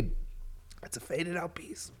a fade. It's a faded out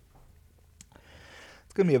piece.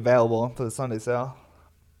 It's going to be available for the Sunday sale.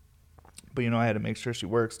 But I had to make sure she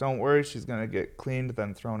works. Don't worry, she's going to get cleaned,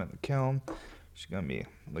 then thrown in the kiln. She's going to be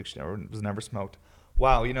like she was never smoked.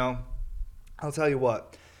 Wow, I'll tell you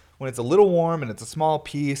what. When it's a little warm and it's a small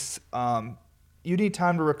piece, you need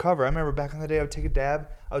time to recover. I remember back in the day, I would take a dab.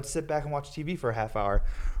 I would sit back and watch TV for a half hour.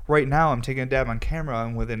 Right now, I'm taking a dab on camera,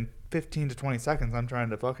 and within 15 to 20 seconds, I'm trying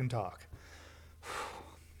to fucking talk.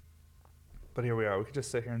 But here we are. We could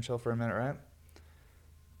just sit here and chill for a minute, right?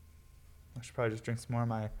 I should probably just drink some more of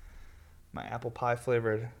my apple pie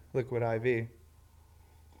flavored liquid IV.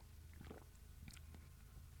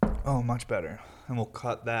 Oh, much better. And we'll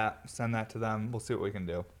cut that, send that to them. We'll see what we can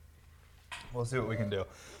do. We'll see if we can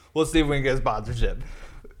get sponsorship.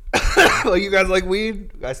 Well, you guys like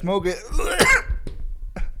weed? I smoke it.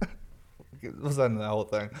 We'll send that whole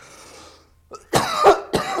thing.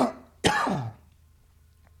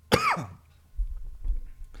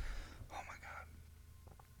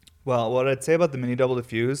 Well, what I'd say about the mini double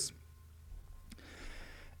diffuse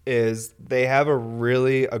is they have a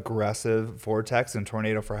really aggressive vortex and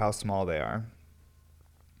tornado for how small they are.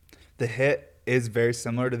 The hit is very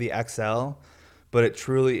similar to the XL, but it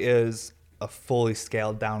truly is a fully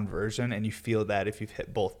scaled down version, and you feel that if you've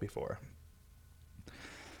hit both before.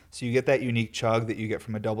 So you get that unique chug that you get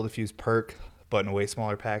from a double diffuse perk, but in a way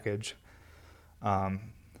smaller package.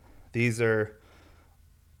 These are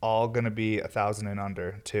all going to be 1,000 and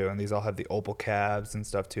under too, and these all have the opal cabs and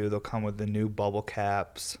stuff too. They'll come with the new bubble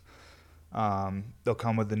caps. They'll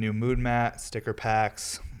come with the new mood mat, sticker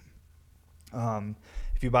packs.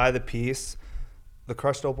 If you buy the piece, the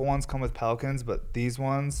crushed opal ones come with Pelicans, but these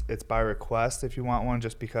ones, it's by request if you want one,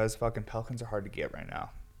 just because fucking Pelicans are hard to get right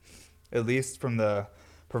now. At least from the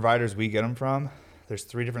providers we get them from. There's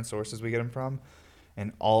 3 different sources we get them from,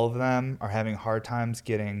 and all of them are having hard times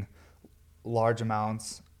getting large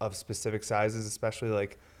amounts of specific sizes, especially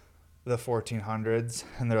like the 1400s,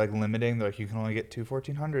 and they're like limiting. They're like, you can only get 2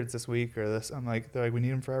 1400s this week or this. I'm like, they're like, we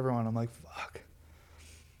need them for everyone. I'm like, fuck.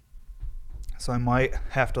 So I might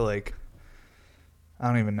have to like, I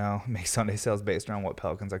don't even know, make Sunday sales based around what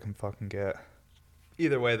Pelicans I can fucking get.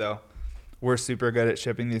 Either way though, we're super good at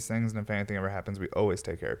shipping these things, and if anything ever happens, we always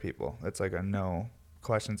take care of people. It's like a no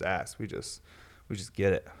questions asked. We just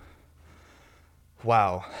get it.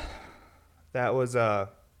 Wow. That was that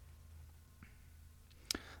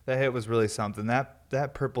hit was really something.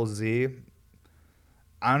 That Purple Z,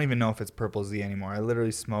 I don't even know if it's Purple Z anymore. I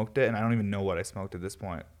literally smoked it, and I don't even know what I smoked at this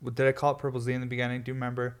point. Did I call it Purple Z in the beginning? Do you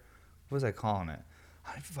remember? What was I calling it?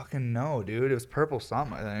 I don't fucking know, dude. It was Purple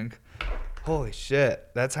something, I think. Holy shit.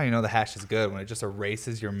 That's how you know the hash is good, when it just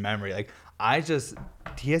erases your memory. Like,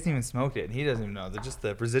 he hasn't even smoked it, and he doesn't even know. Just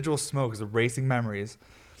the residual smoke is erasing memories.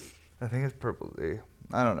 I think it's Purple Z.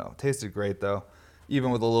 I don't know. It tasted great, though. Even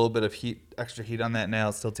with a little bit of extra heat on that nail,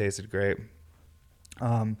 it still tasted great.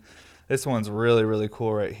 This one's really, really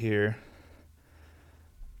cool right here.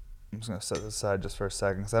 I'm just going to set this aside just for a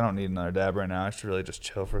second, because I don't need another dab right now. I should really just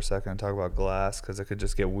chill for a second and talk about glass, because it could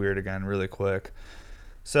just get weird again really quick.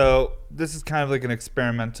 So this is kind of like an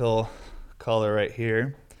experimental color right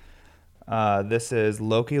here. This is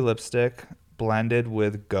Loki lipstick blended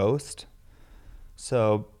with Ghost.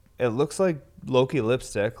 So it looks like Loki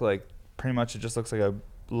lipstick, like pretty much it just looks like a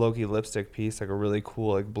Loki lipstick piece, like a really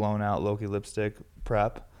cool, like blown out Loki lipstick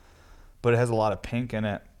prep, but it has a lot of pink in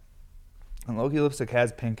it. And Loki lipstick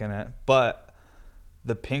has pink in it, but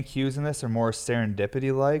the pink hues in this are more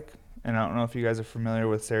serendipity-like. And I don't know if you guys are familiar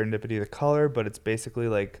with serendipity, the color, but it's basically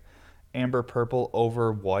like amber purple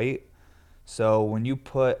over white. So when you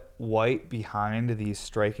put white behind these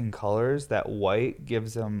striking colors, that white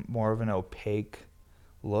gives them more of an opaque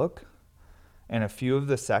look. And a few of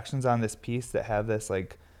the sections on this piece that have this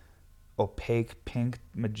like opaque pink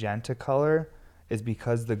magenta color is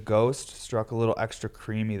because the Ghost struck a little extra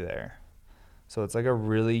creamy there. So it's like a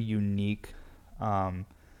really unique,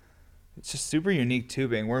 it's just super unique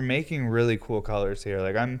tubing. We're making really cool colors here.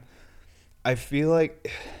 Like I feel like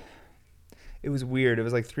it was weird. It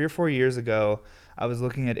was like 3 or 4 years ago, I was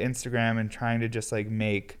looking at Instagram and trying to just like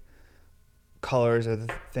make colors or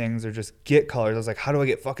the things or just get colors. I was like, how do I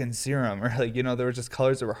get fucking serum? Or like, there were just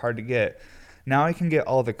colors that were hard to get. Now I can get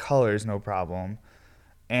all the colors, no problem.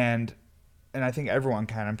 And I think everyone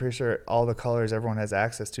can. I'm pretty sure all the colors everyone has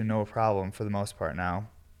access to, no problem for the most part now.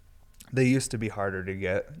 They used to be harder to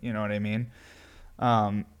get, you know what I mean?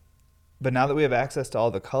 But now that we have access to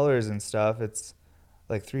all the colors and stuff, it's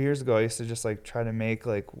like 3 years ago I used to just like try to make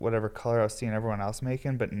like whatever color I was seeing everyone else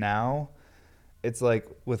making, but now it's like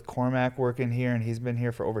with Cormac working here, and he's been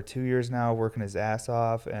here for over 2 years now, working his ass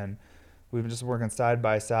off, and we've been just working side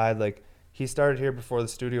by side. Like, he started here before the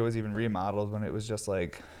studio was even remodeled, when it was just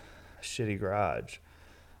like a shitty garage.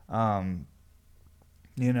 And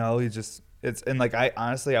like,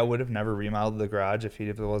 I would have never remodeled the garage if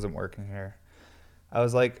it wasn't working here.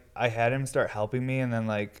 I had him start helping me, and then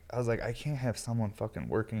like, I was like, I can't have someone fucking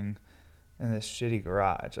working in this shitty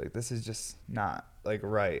garage. Like, this is just not like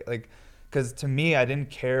right. Like, because to me, I didn't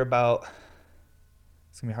care about,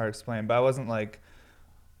 it's gonna be hard to explain, but I wasn't like,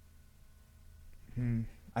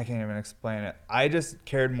 I can't even explain it. I just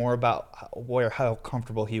cared more about how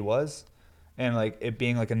comfortable he was, and like it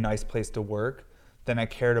being like a nice place to work, than I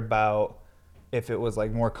cared about if it was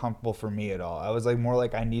like more comfortable for me at all. I was like more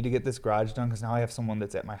like, I need to get this garage done, because now I have someone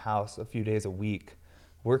that's at my house a few days a week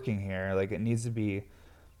working here. Like, it needs to be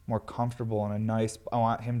more comfortable and I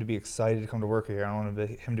want him to be excited to come to work here. I don't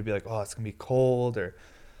want him to be like, oh, it's gonna be cold, or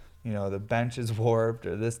the bench is warped,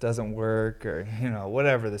 or this doesn't work, or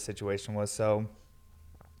whatever the situation was. So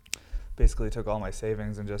basically took all my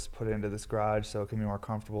savings and just put it into this garage so it can be more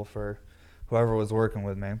comfortable for whoever was working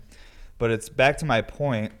with me. But it's back to my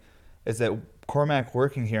point, is that Cormac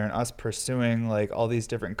working here and us pursuing like all these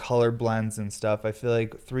different color blends and stuff, I feel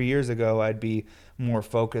like 3 years ago I'd be more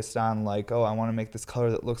focused on like, oh, I want to make this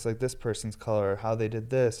color that looks like this person's color, or how they did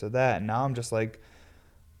this or that. And now I'm just like,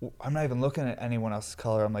 I'm not even looking at anyone else's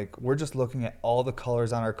color. I'm like, we're just looking at all the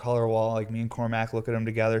colors on our color wall. Like, me and Cormac look at them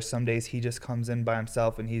together. Some days he just comes in by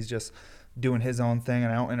himself and he's just doing his own thing,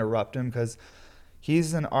 and I don't interrupt him, because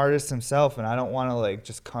he's an artist himself, and I don't want to like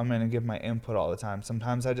just come in and give my input all the time.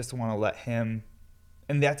 Sometimes I just want to let him,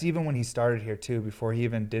 and that's even when he started here too, before he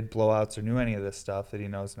even did blowouts or knew any of this stuff that he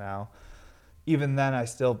knows now. Even then, I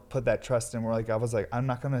still put that trust in where like I was like, I'm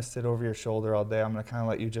not gonna sit over your shoulder all day. I'm gonna kind of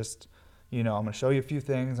let you just, I'm gonna show you a few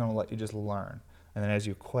things. I'm gonna let you just learn. And then as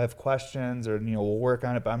you have questions or we'll work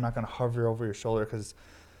on it, but I'm not gonna hover over your shoulder because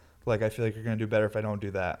like I feel like you're gonna do better if I don't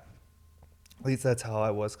do that. At least that's how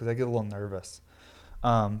I was because I get a little nervous.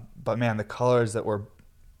 But man, the colors that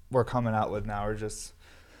we're coming out with now are just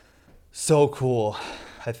so cool.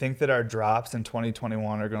 I think that our drops in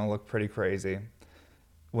 2021 are gonna look pretty crazy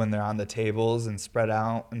when they're on the tables and spread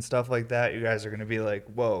out and stuff like that. You guys are gonna be like,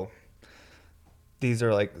 whoa, these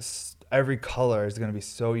are like every color is gonna be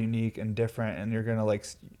so unique and different, and you're gonna like,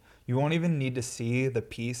 you won't even need to see the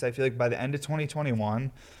piece. I feel like by the end of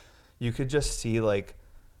 2021, you could just see like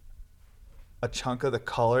a chunk of the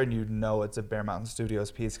color and you'd know it's a Bear Mountain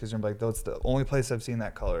Studios piece because you're like, that's the only place I've seen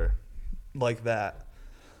that color like that.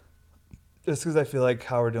 Just because I feel like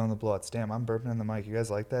how we're doing the blowouts. Damn, I'm burping in the mic. You guys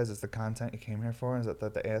like that? Is this the content you came here for? Is that the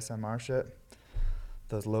ASMR shit?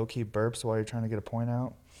 Those low-key burps while you're trying to get a point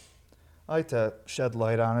out? I like to shed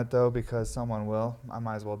light on it, though, because someone will. I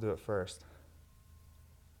might as well do it first.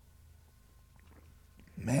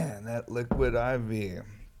 Man, that liquid IV.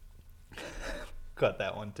 Cut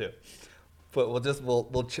that one, too. But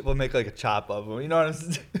we'll make like a chop of them. You know what I'm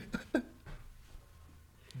saying?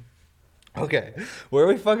 Okay, where are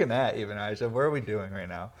we fucking at even, Aisha? Where are we doing right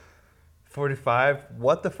now? 45?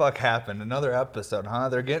 What the fuck happened? Another episode, huh?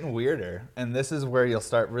 They're getting weirder. And this is where you'll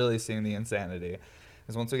start really seeing the insanity.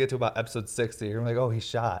 Because once we get to about episode 60, you're like, oh, he's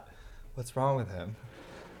shot. What's wrong with him?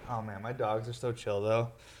 Oh, man, my dogs are so chill,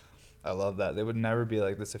 though. I love that. They would never be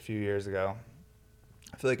like this a few years ago.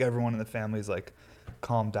 I feel like everyone in the family's, like,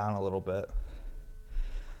 calmed down a little bit.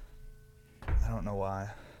 I don't know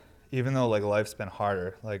why. Even though, like, life's been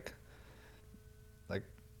harder, like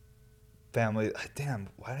family, damn,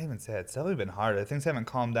 why did I even say it? It's definitely been harder. Things haven't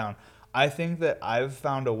calmed down. I think that I've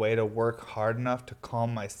found a way to work hard enough to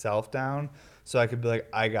calm myself down so I could be like,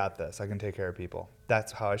 I got this. I can take care of people.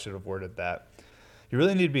 That's how I should have worded that. You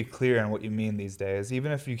really need to be clear on what you mean these days.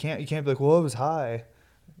 Even if you can't be like, well, I was high.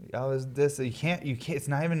 I was this. You can't, it's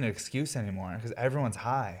not even an excuse anymore because everyone's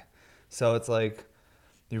high. So it's like,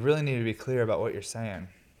 you really need to be clear about what you're saying.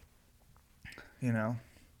 It's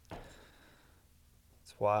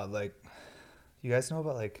wild. Like, you guys know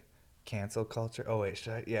about like cancel culture? Oh wait,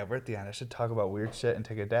 yeah, we're at the end. I should talk about weird shit and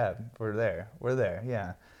take a dab. We're there,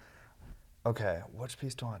 yeah. Okay, which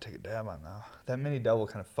piece do I want to take a dab on though? That mini double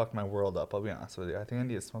kind of fucked my world up, I'll be honest with you. I think I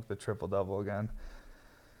need to smoke the triple double again.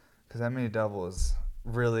 Because that mini double is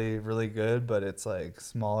really, really good, but it's like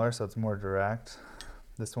smaller, so it's more direct.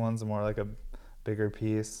 This one's more like a bigger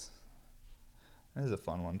piece. This is a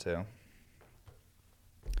fun one too.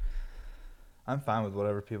 I'm fine with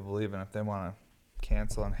whatever people believe in. If they want to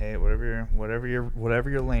cancel and hate, whatever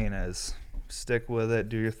your lane is, stick with it,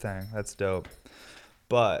 do your thing. That's dope.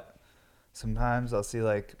 But sometimes I'll see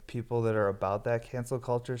like people that are about that cancel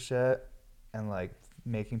culture shit and like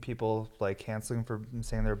making people like canceling for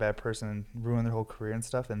saying they're a bad person and ruin their whole career and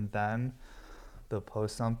stuff, and then they'll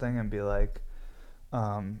post something and be like,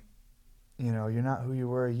 you're not who you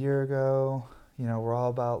were a year ago. We're all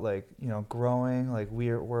about like, growing, like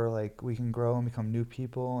we're like, we can grow and become new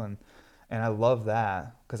people. And I love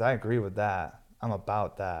that because I agree with that. I'm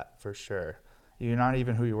about that for sure. You're not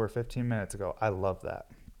even who you were 15 minutes ago. I love that.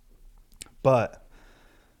 But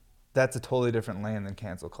that's a totally different lane than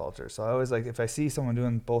cancel culture. So I always like, if I see someone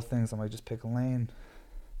doing both things, I'm like, just pick a lane.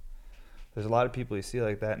 There's a lot of people you see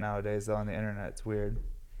like that nowadays though on the internet. It's weird.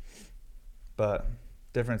 But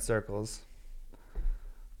different circles.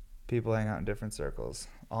 People hang out in different circles.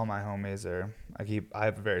 All my homies I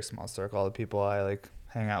have a very small circle. All the people I like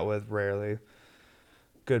hang out with rarely.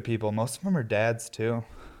 Good people. Most of them are dads too,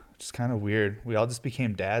 which is kind of weird. We all just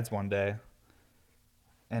became dads one day.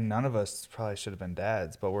 And none of us probably should have been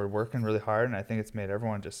dads, but we're working really hard and I think it's made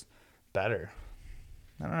everyone just better.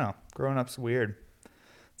 I don't know. Growing up's weird.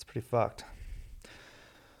 It's pretty fucked.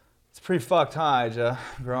 It's pretty fucked, huh, Ija?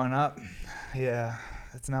 Growing up? Yeah.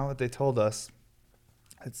 It's not what they told us.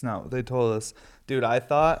 It's not what they told us. Dude, I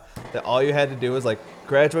thought that all you had to do was like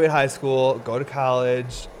graduate high school, go to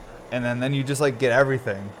college, and then you just like get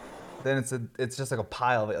everything. Then it's just like a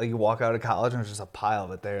pile of it. Like you walk out of college and there's just a pile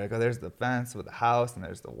of it there. Like, oh, there's the fence with the house and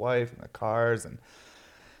there's the wife and the cars, and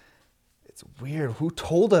it's weird. Who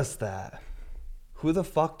told us that? Who the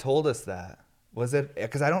fuck told us that? Was it,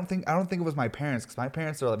 because I don't think it was my parents, because my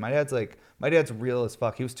parents are like, my dad's real as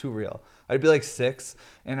fuck. He was too real. I'd be like 6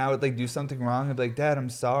 and I would like do something wrong and be like, Dad, I'm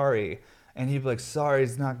sorry. And he'd be like, sorry,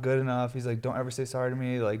 it's not good enough. He's like, don't ever say sorry to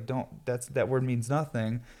me. Like, that word means nothing.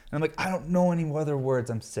 And I'm like, I don't know any other words.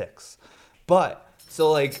 I'm 6. But,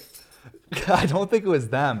 so like, I don't think it was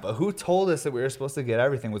them, but who told us that we were supposed to get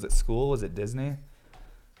everything? Was it school? Was it Disney?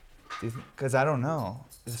 Because I don't know.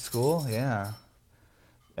 Is it school? Yeah.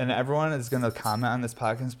 And everyone is going to comment on this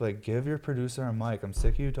podcast and be like, give your producer a mic. I'm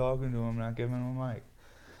sick of you talking to him, not giving him a mic.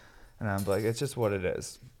 And I'm like, it's just what it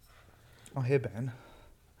is. Oh, hey, Ben.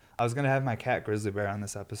 I was going to have my cat Grizzly Bear on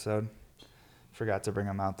this episode. Forgot to bring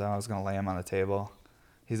him out, though. I was going to lay him on the table.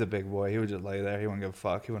 He's a big boy. He would just lay there. He wouldn't give a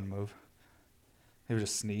fuck. He wouldn't move. He would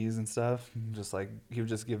just sneeze and stuff. He would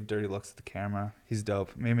just give dirty looks at the camera. He's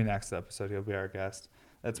dope. Maybe next episode he'll be our guest.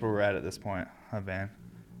 That's where we're at this point, huh, Van?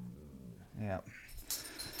 Yeah.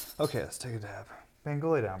 Okay, let's take a dab. Van,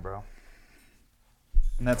 go lay down, bro.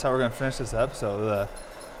 And that's how we're going to finish this episode.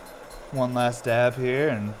 One last dab here,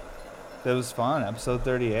 and it was fun. Episode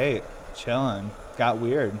 38. Chilling. Got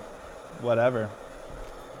weird. Whatever.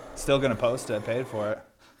 Still going to post it. Paid for it.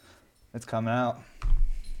 It's coming out.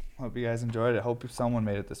 Hope you guys enjoyed it. Hope someone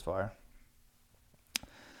made it this far.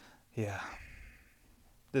 Yeah.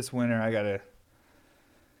 This winter, I got to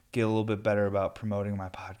get a little bit better about promoting my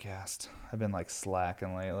podcast. I've been like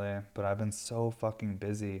slacking lately, but I've been so fucking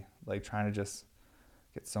busy, like trying to just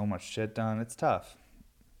get so much shit done. It's tough.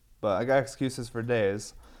 But I got excuses for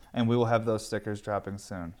days, and we will have those stickers dropping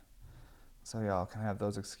soon. So y'all can have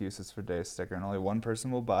those excuses for days sticker, and only one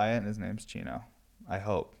person will buy it, and his name's Chino. I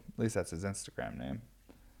hope. At least that's his Instagram name.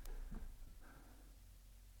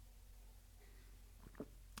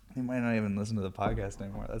 He might not even listen to the podcast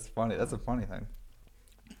anymore. That's funny. That's a funny thing.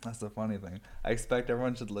 That's the funny thing. I expect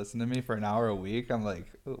everyone should listen to me for an hour a week. I'm like,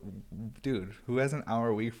 dude, who has an hour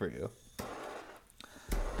a week for you?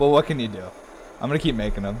 But what can you do? I'm going to keep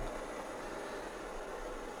making them.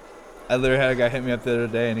 I literally had a guy hit me up the other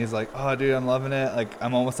day, and he's like, oh, dude, I'm loving it. Like,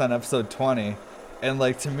 I'm almost on episode 20. And,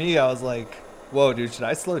 like, to me, I was like, whoa, dude, should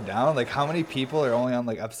I slow down? Like, how many people are only on,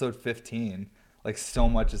 like, episode 15? Like, so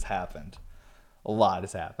much has happened. A lot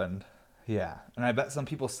has happened. Yeah. And I bet some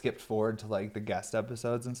people skipped forward to, like, the guest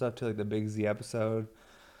episodes and stuff, to, like, the Big Z episode.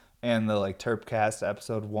 And the, like, Terpcast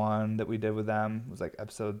episode 1 that we did with them was, like,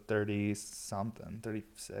 episode 30-something,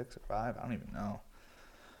 36 or 5. I don't even know.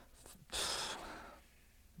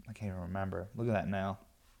 I can't even remember. Look at that nail.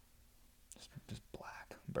 Just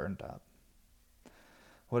black, burnt up.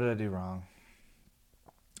 What did I do wrong?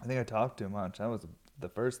 I think I talked too much. That was the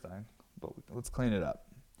first thing. But let's clean it up.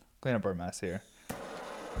 Clean up our mess here.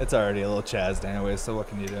 It's already a little chazzed anyway, so what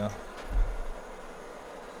can you do?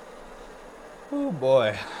 Oh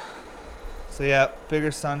boy. So yeah,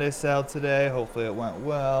 bigger Sunday sale today. Hopefully it went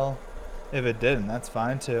well. If it didn't, that's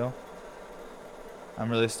fine too. I'm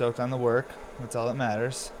really stoked on the work. That's all that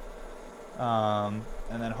matters. And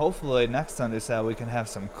then hopefully next Sunday sale we can have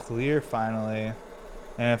some clear finally.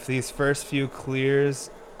 And if these first few clears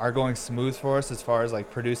are going smooth for us as far as like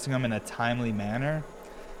producing them in a timely manner,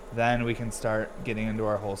 then we can start getting into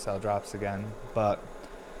our wholesale drops again. But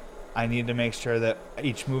I need to make sure that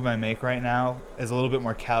each move I make right now is a little bit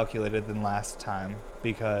more calculated than last time,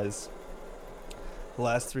 because the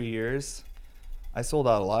last 3 years I sold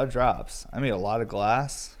out a lot of drops. I made a lot of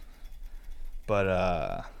glass, but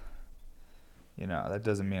that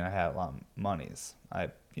doesn't mean I had a lot of monies. I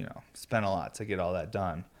spent a lot to get all that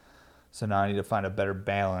done. So now I need to find a better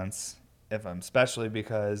balance, especially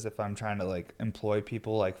because if I'm trying to like employ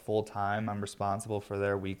people like full time, I'm responsible for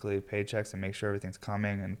their weekly paychecks and make sure everything's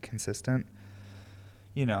coming and consistent.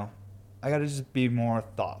 I got to just be more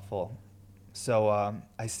thoughtful. So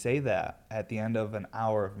I say that at the end of an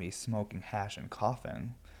hour of me smoking hash and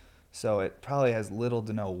coughing. So it probably has little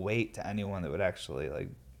to no weight to anyone that would actually be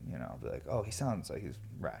like, oh, he sounds like he's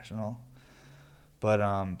rational. But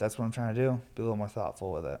that's what I'm trying to do. Be a little more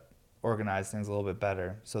thoughtful with it. Organize things a little bit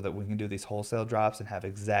better so that we can do these wholesale drops and have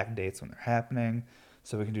exact dates when they're happening.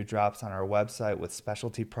 So we can do drops on our website with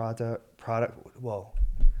specialty product. Whoa.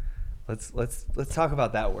 Let's talk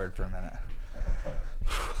about that word for a minute.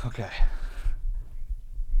 Okay.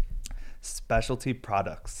 Specialty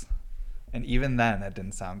products. And even then, that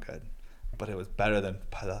didn't sound good. But it was better than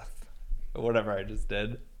whatever I just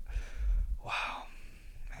did. Wow.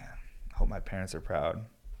 Man. Hope my parents are proud.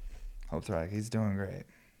 Hope they're like, he's doing great.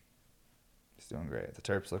 He's doing great. The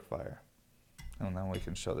terps look fire. And then we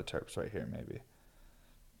can show the terps right here, maybe.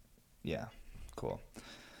 Yeah. Cool.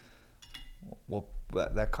 Well,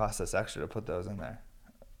 that cost us extra to put those in there.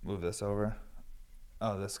 Move this over.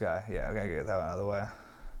 Oh, this guy. Yeah, I gotta get that one out of the way.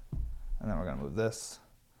 And then we're gonna move this.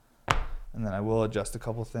 And then I will adjust a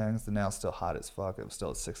couple things. The nail's still hot as fuck. It was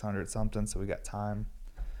still at 600 something, so we got time.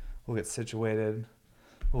 We'll get situated.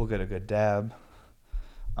 We'll get a good dab.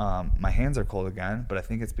 My hands are cold again, but I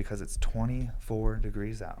think it's because it's 24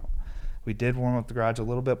 degrees out. We did warm up the garage a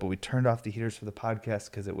little bit, but we turned off the heaters for the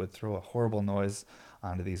podcast because it would throw a horrible noise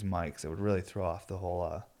onto these mics. It would really throw off the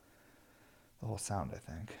whole sound, I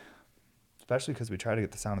think. Especially because we try to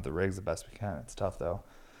get the sound of the rigs the best we can. It's tough, though.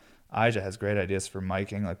 Aja has great ideas for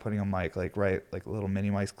miking, like putting a mic, like little mini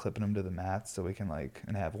mics, clipping them to the mats so we can,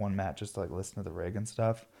 and have one mat just to, listen to the rig and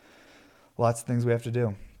stuff. Lots of things we have to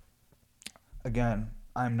do. Again,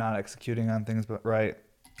 I'm not executing on things but right.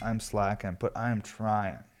 I'm slacking, but I'm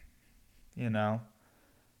trying. I'm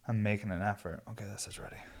making an effort. Okay, this is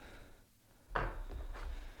ready.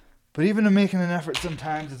 But even in making an effort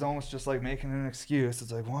sometimes it's almost just like making an excuse.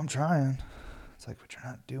 It's like, well, I'm trying. It's like, but you're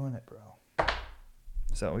not doing it, bro.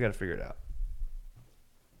 So we got to figure it out.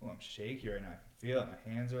 Well, I'm shaky right now. I can feel it. My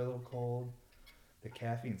hands are a little cold. The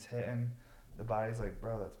caffeine's hitting. The body's like,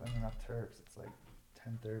 bro, that's been enough terps. It's like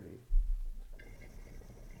 10:30.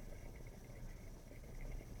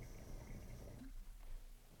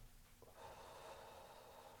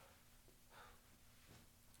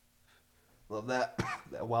 Love that.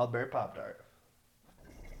 That wild berry Pop-Tart.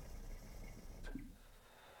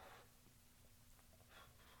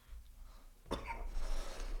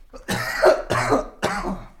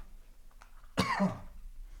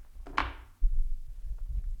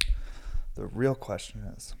 The real question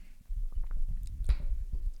is,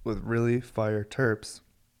 with really fire terps,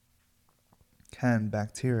 can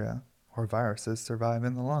bacteria or viruses survive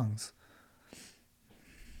in the lungs?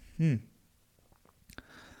 Not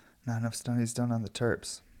enough studies done on the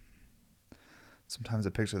terps. Sometimes I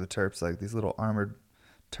picture the terps like these little armored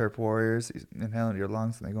terp warriors inhaling your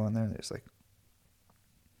lungs, and they go in there and they just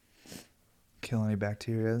kill any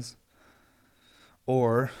bacterias.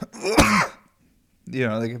 Or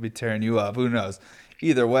they could be tearing you up. Who knows?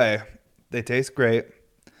 Either way, they taste great.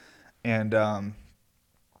 And,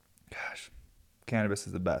 cannabis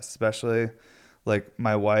is the best. Especially,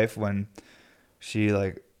 my wife, when she,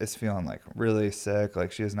 is feeling, really sick.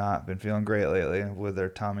 She has not been feeling great lately with her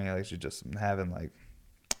tummy. She's just having,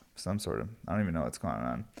 some sort of, I don't even know what's going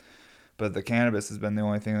on. But the cannabis has been the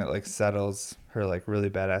only thing that, settles her, really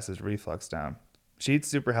bad acid reflux down. She eats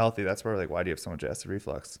super healthy. That's why we're why do you have so much acid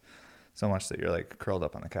reflux? So much that you're curled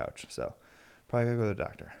up on the couch. So probably gotta go to the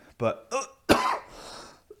doctor. But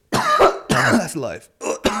that's life.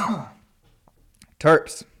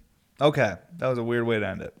 Terps. Okay, that was a weird way to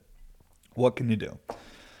end it. What can you do?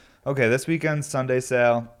 Okay, this weekend's Sunday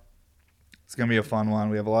sale. It's gonna be a fun one.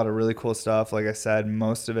 We have a lot of really cool stuff. Like I said,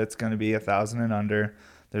 most of it's gonna be $1,000 and under.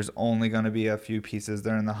 There's only gonna be a few pieces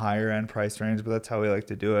that are in the higher end price range, but that's how we like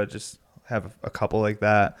to do it. Just have a couple like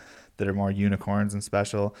that are more unicorns and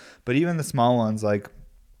special. But even the small ones, like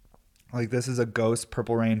this is a Ghost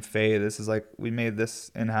Purple Rain Fade. This is we made this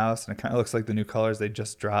in-house, and it kind of looks like the new colors they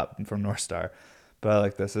just dropped from North Star.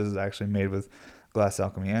 But this is actually made with Glass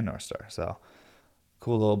Alchemy and North Star. So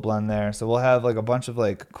cool little blend there. So we'll have a bunch of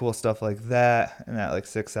cool stuff like that in that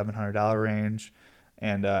 $600-$700 range.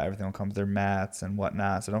 And everything will come with their mats and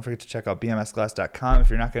whatnot. So don't forget to check out bmsglass.com. If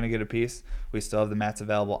you're not going to get a piece, we still have the mats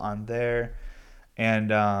available on there.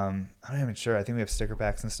 And I'm not even sure. I think we have sticker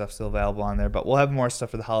packs and stuff still available on there. But we'll have more stuff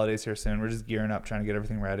for the holidays here soon. We're just gearing up, trying to get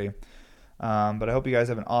everything ready. But I hope you guys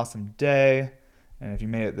have an awesome day. And if you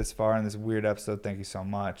made it this far in this weird episode, thank you so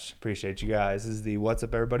much. Appreciate you guys. This is the What's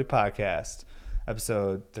Up Everybody podcast.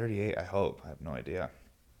 Episode 38, I hope. I have no idea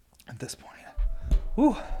at this point.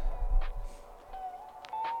 Woo.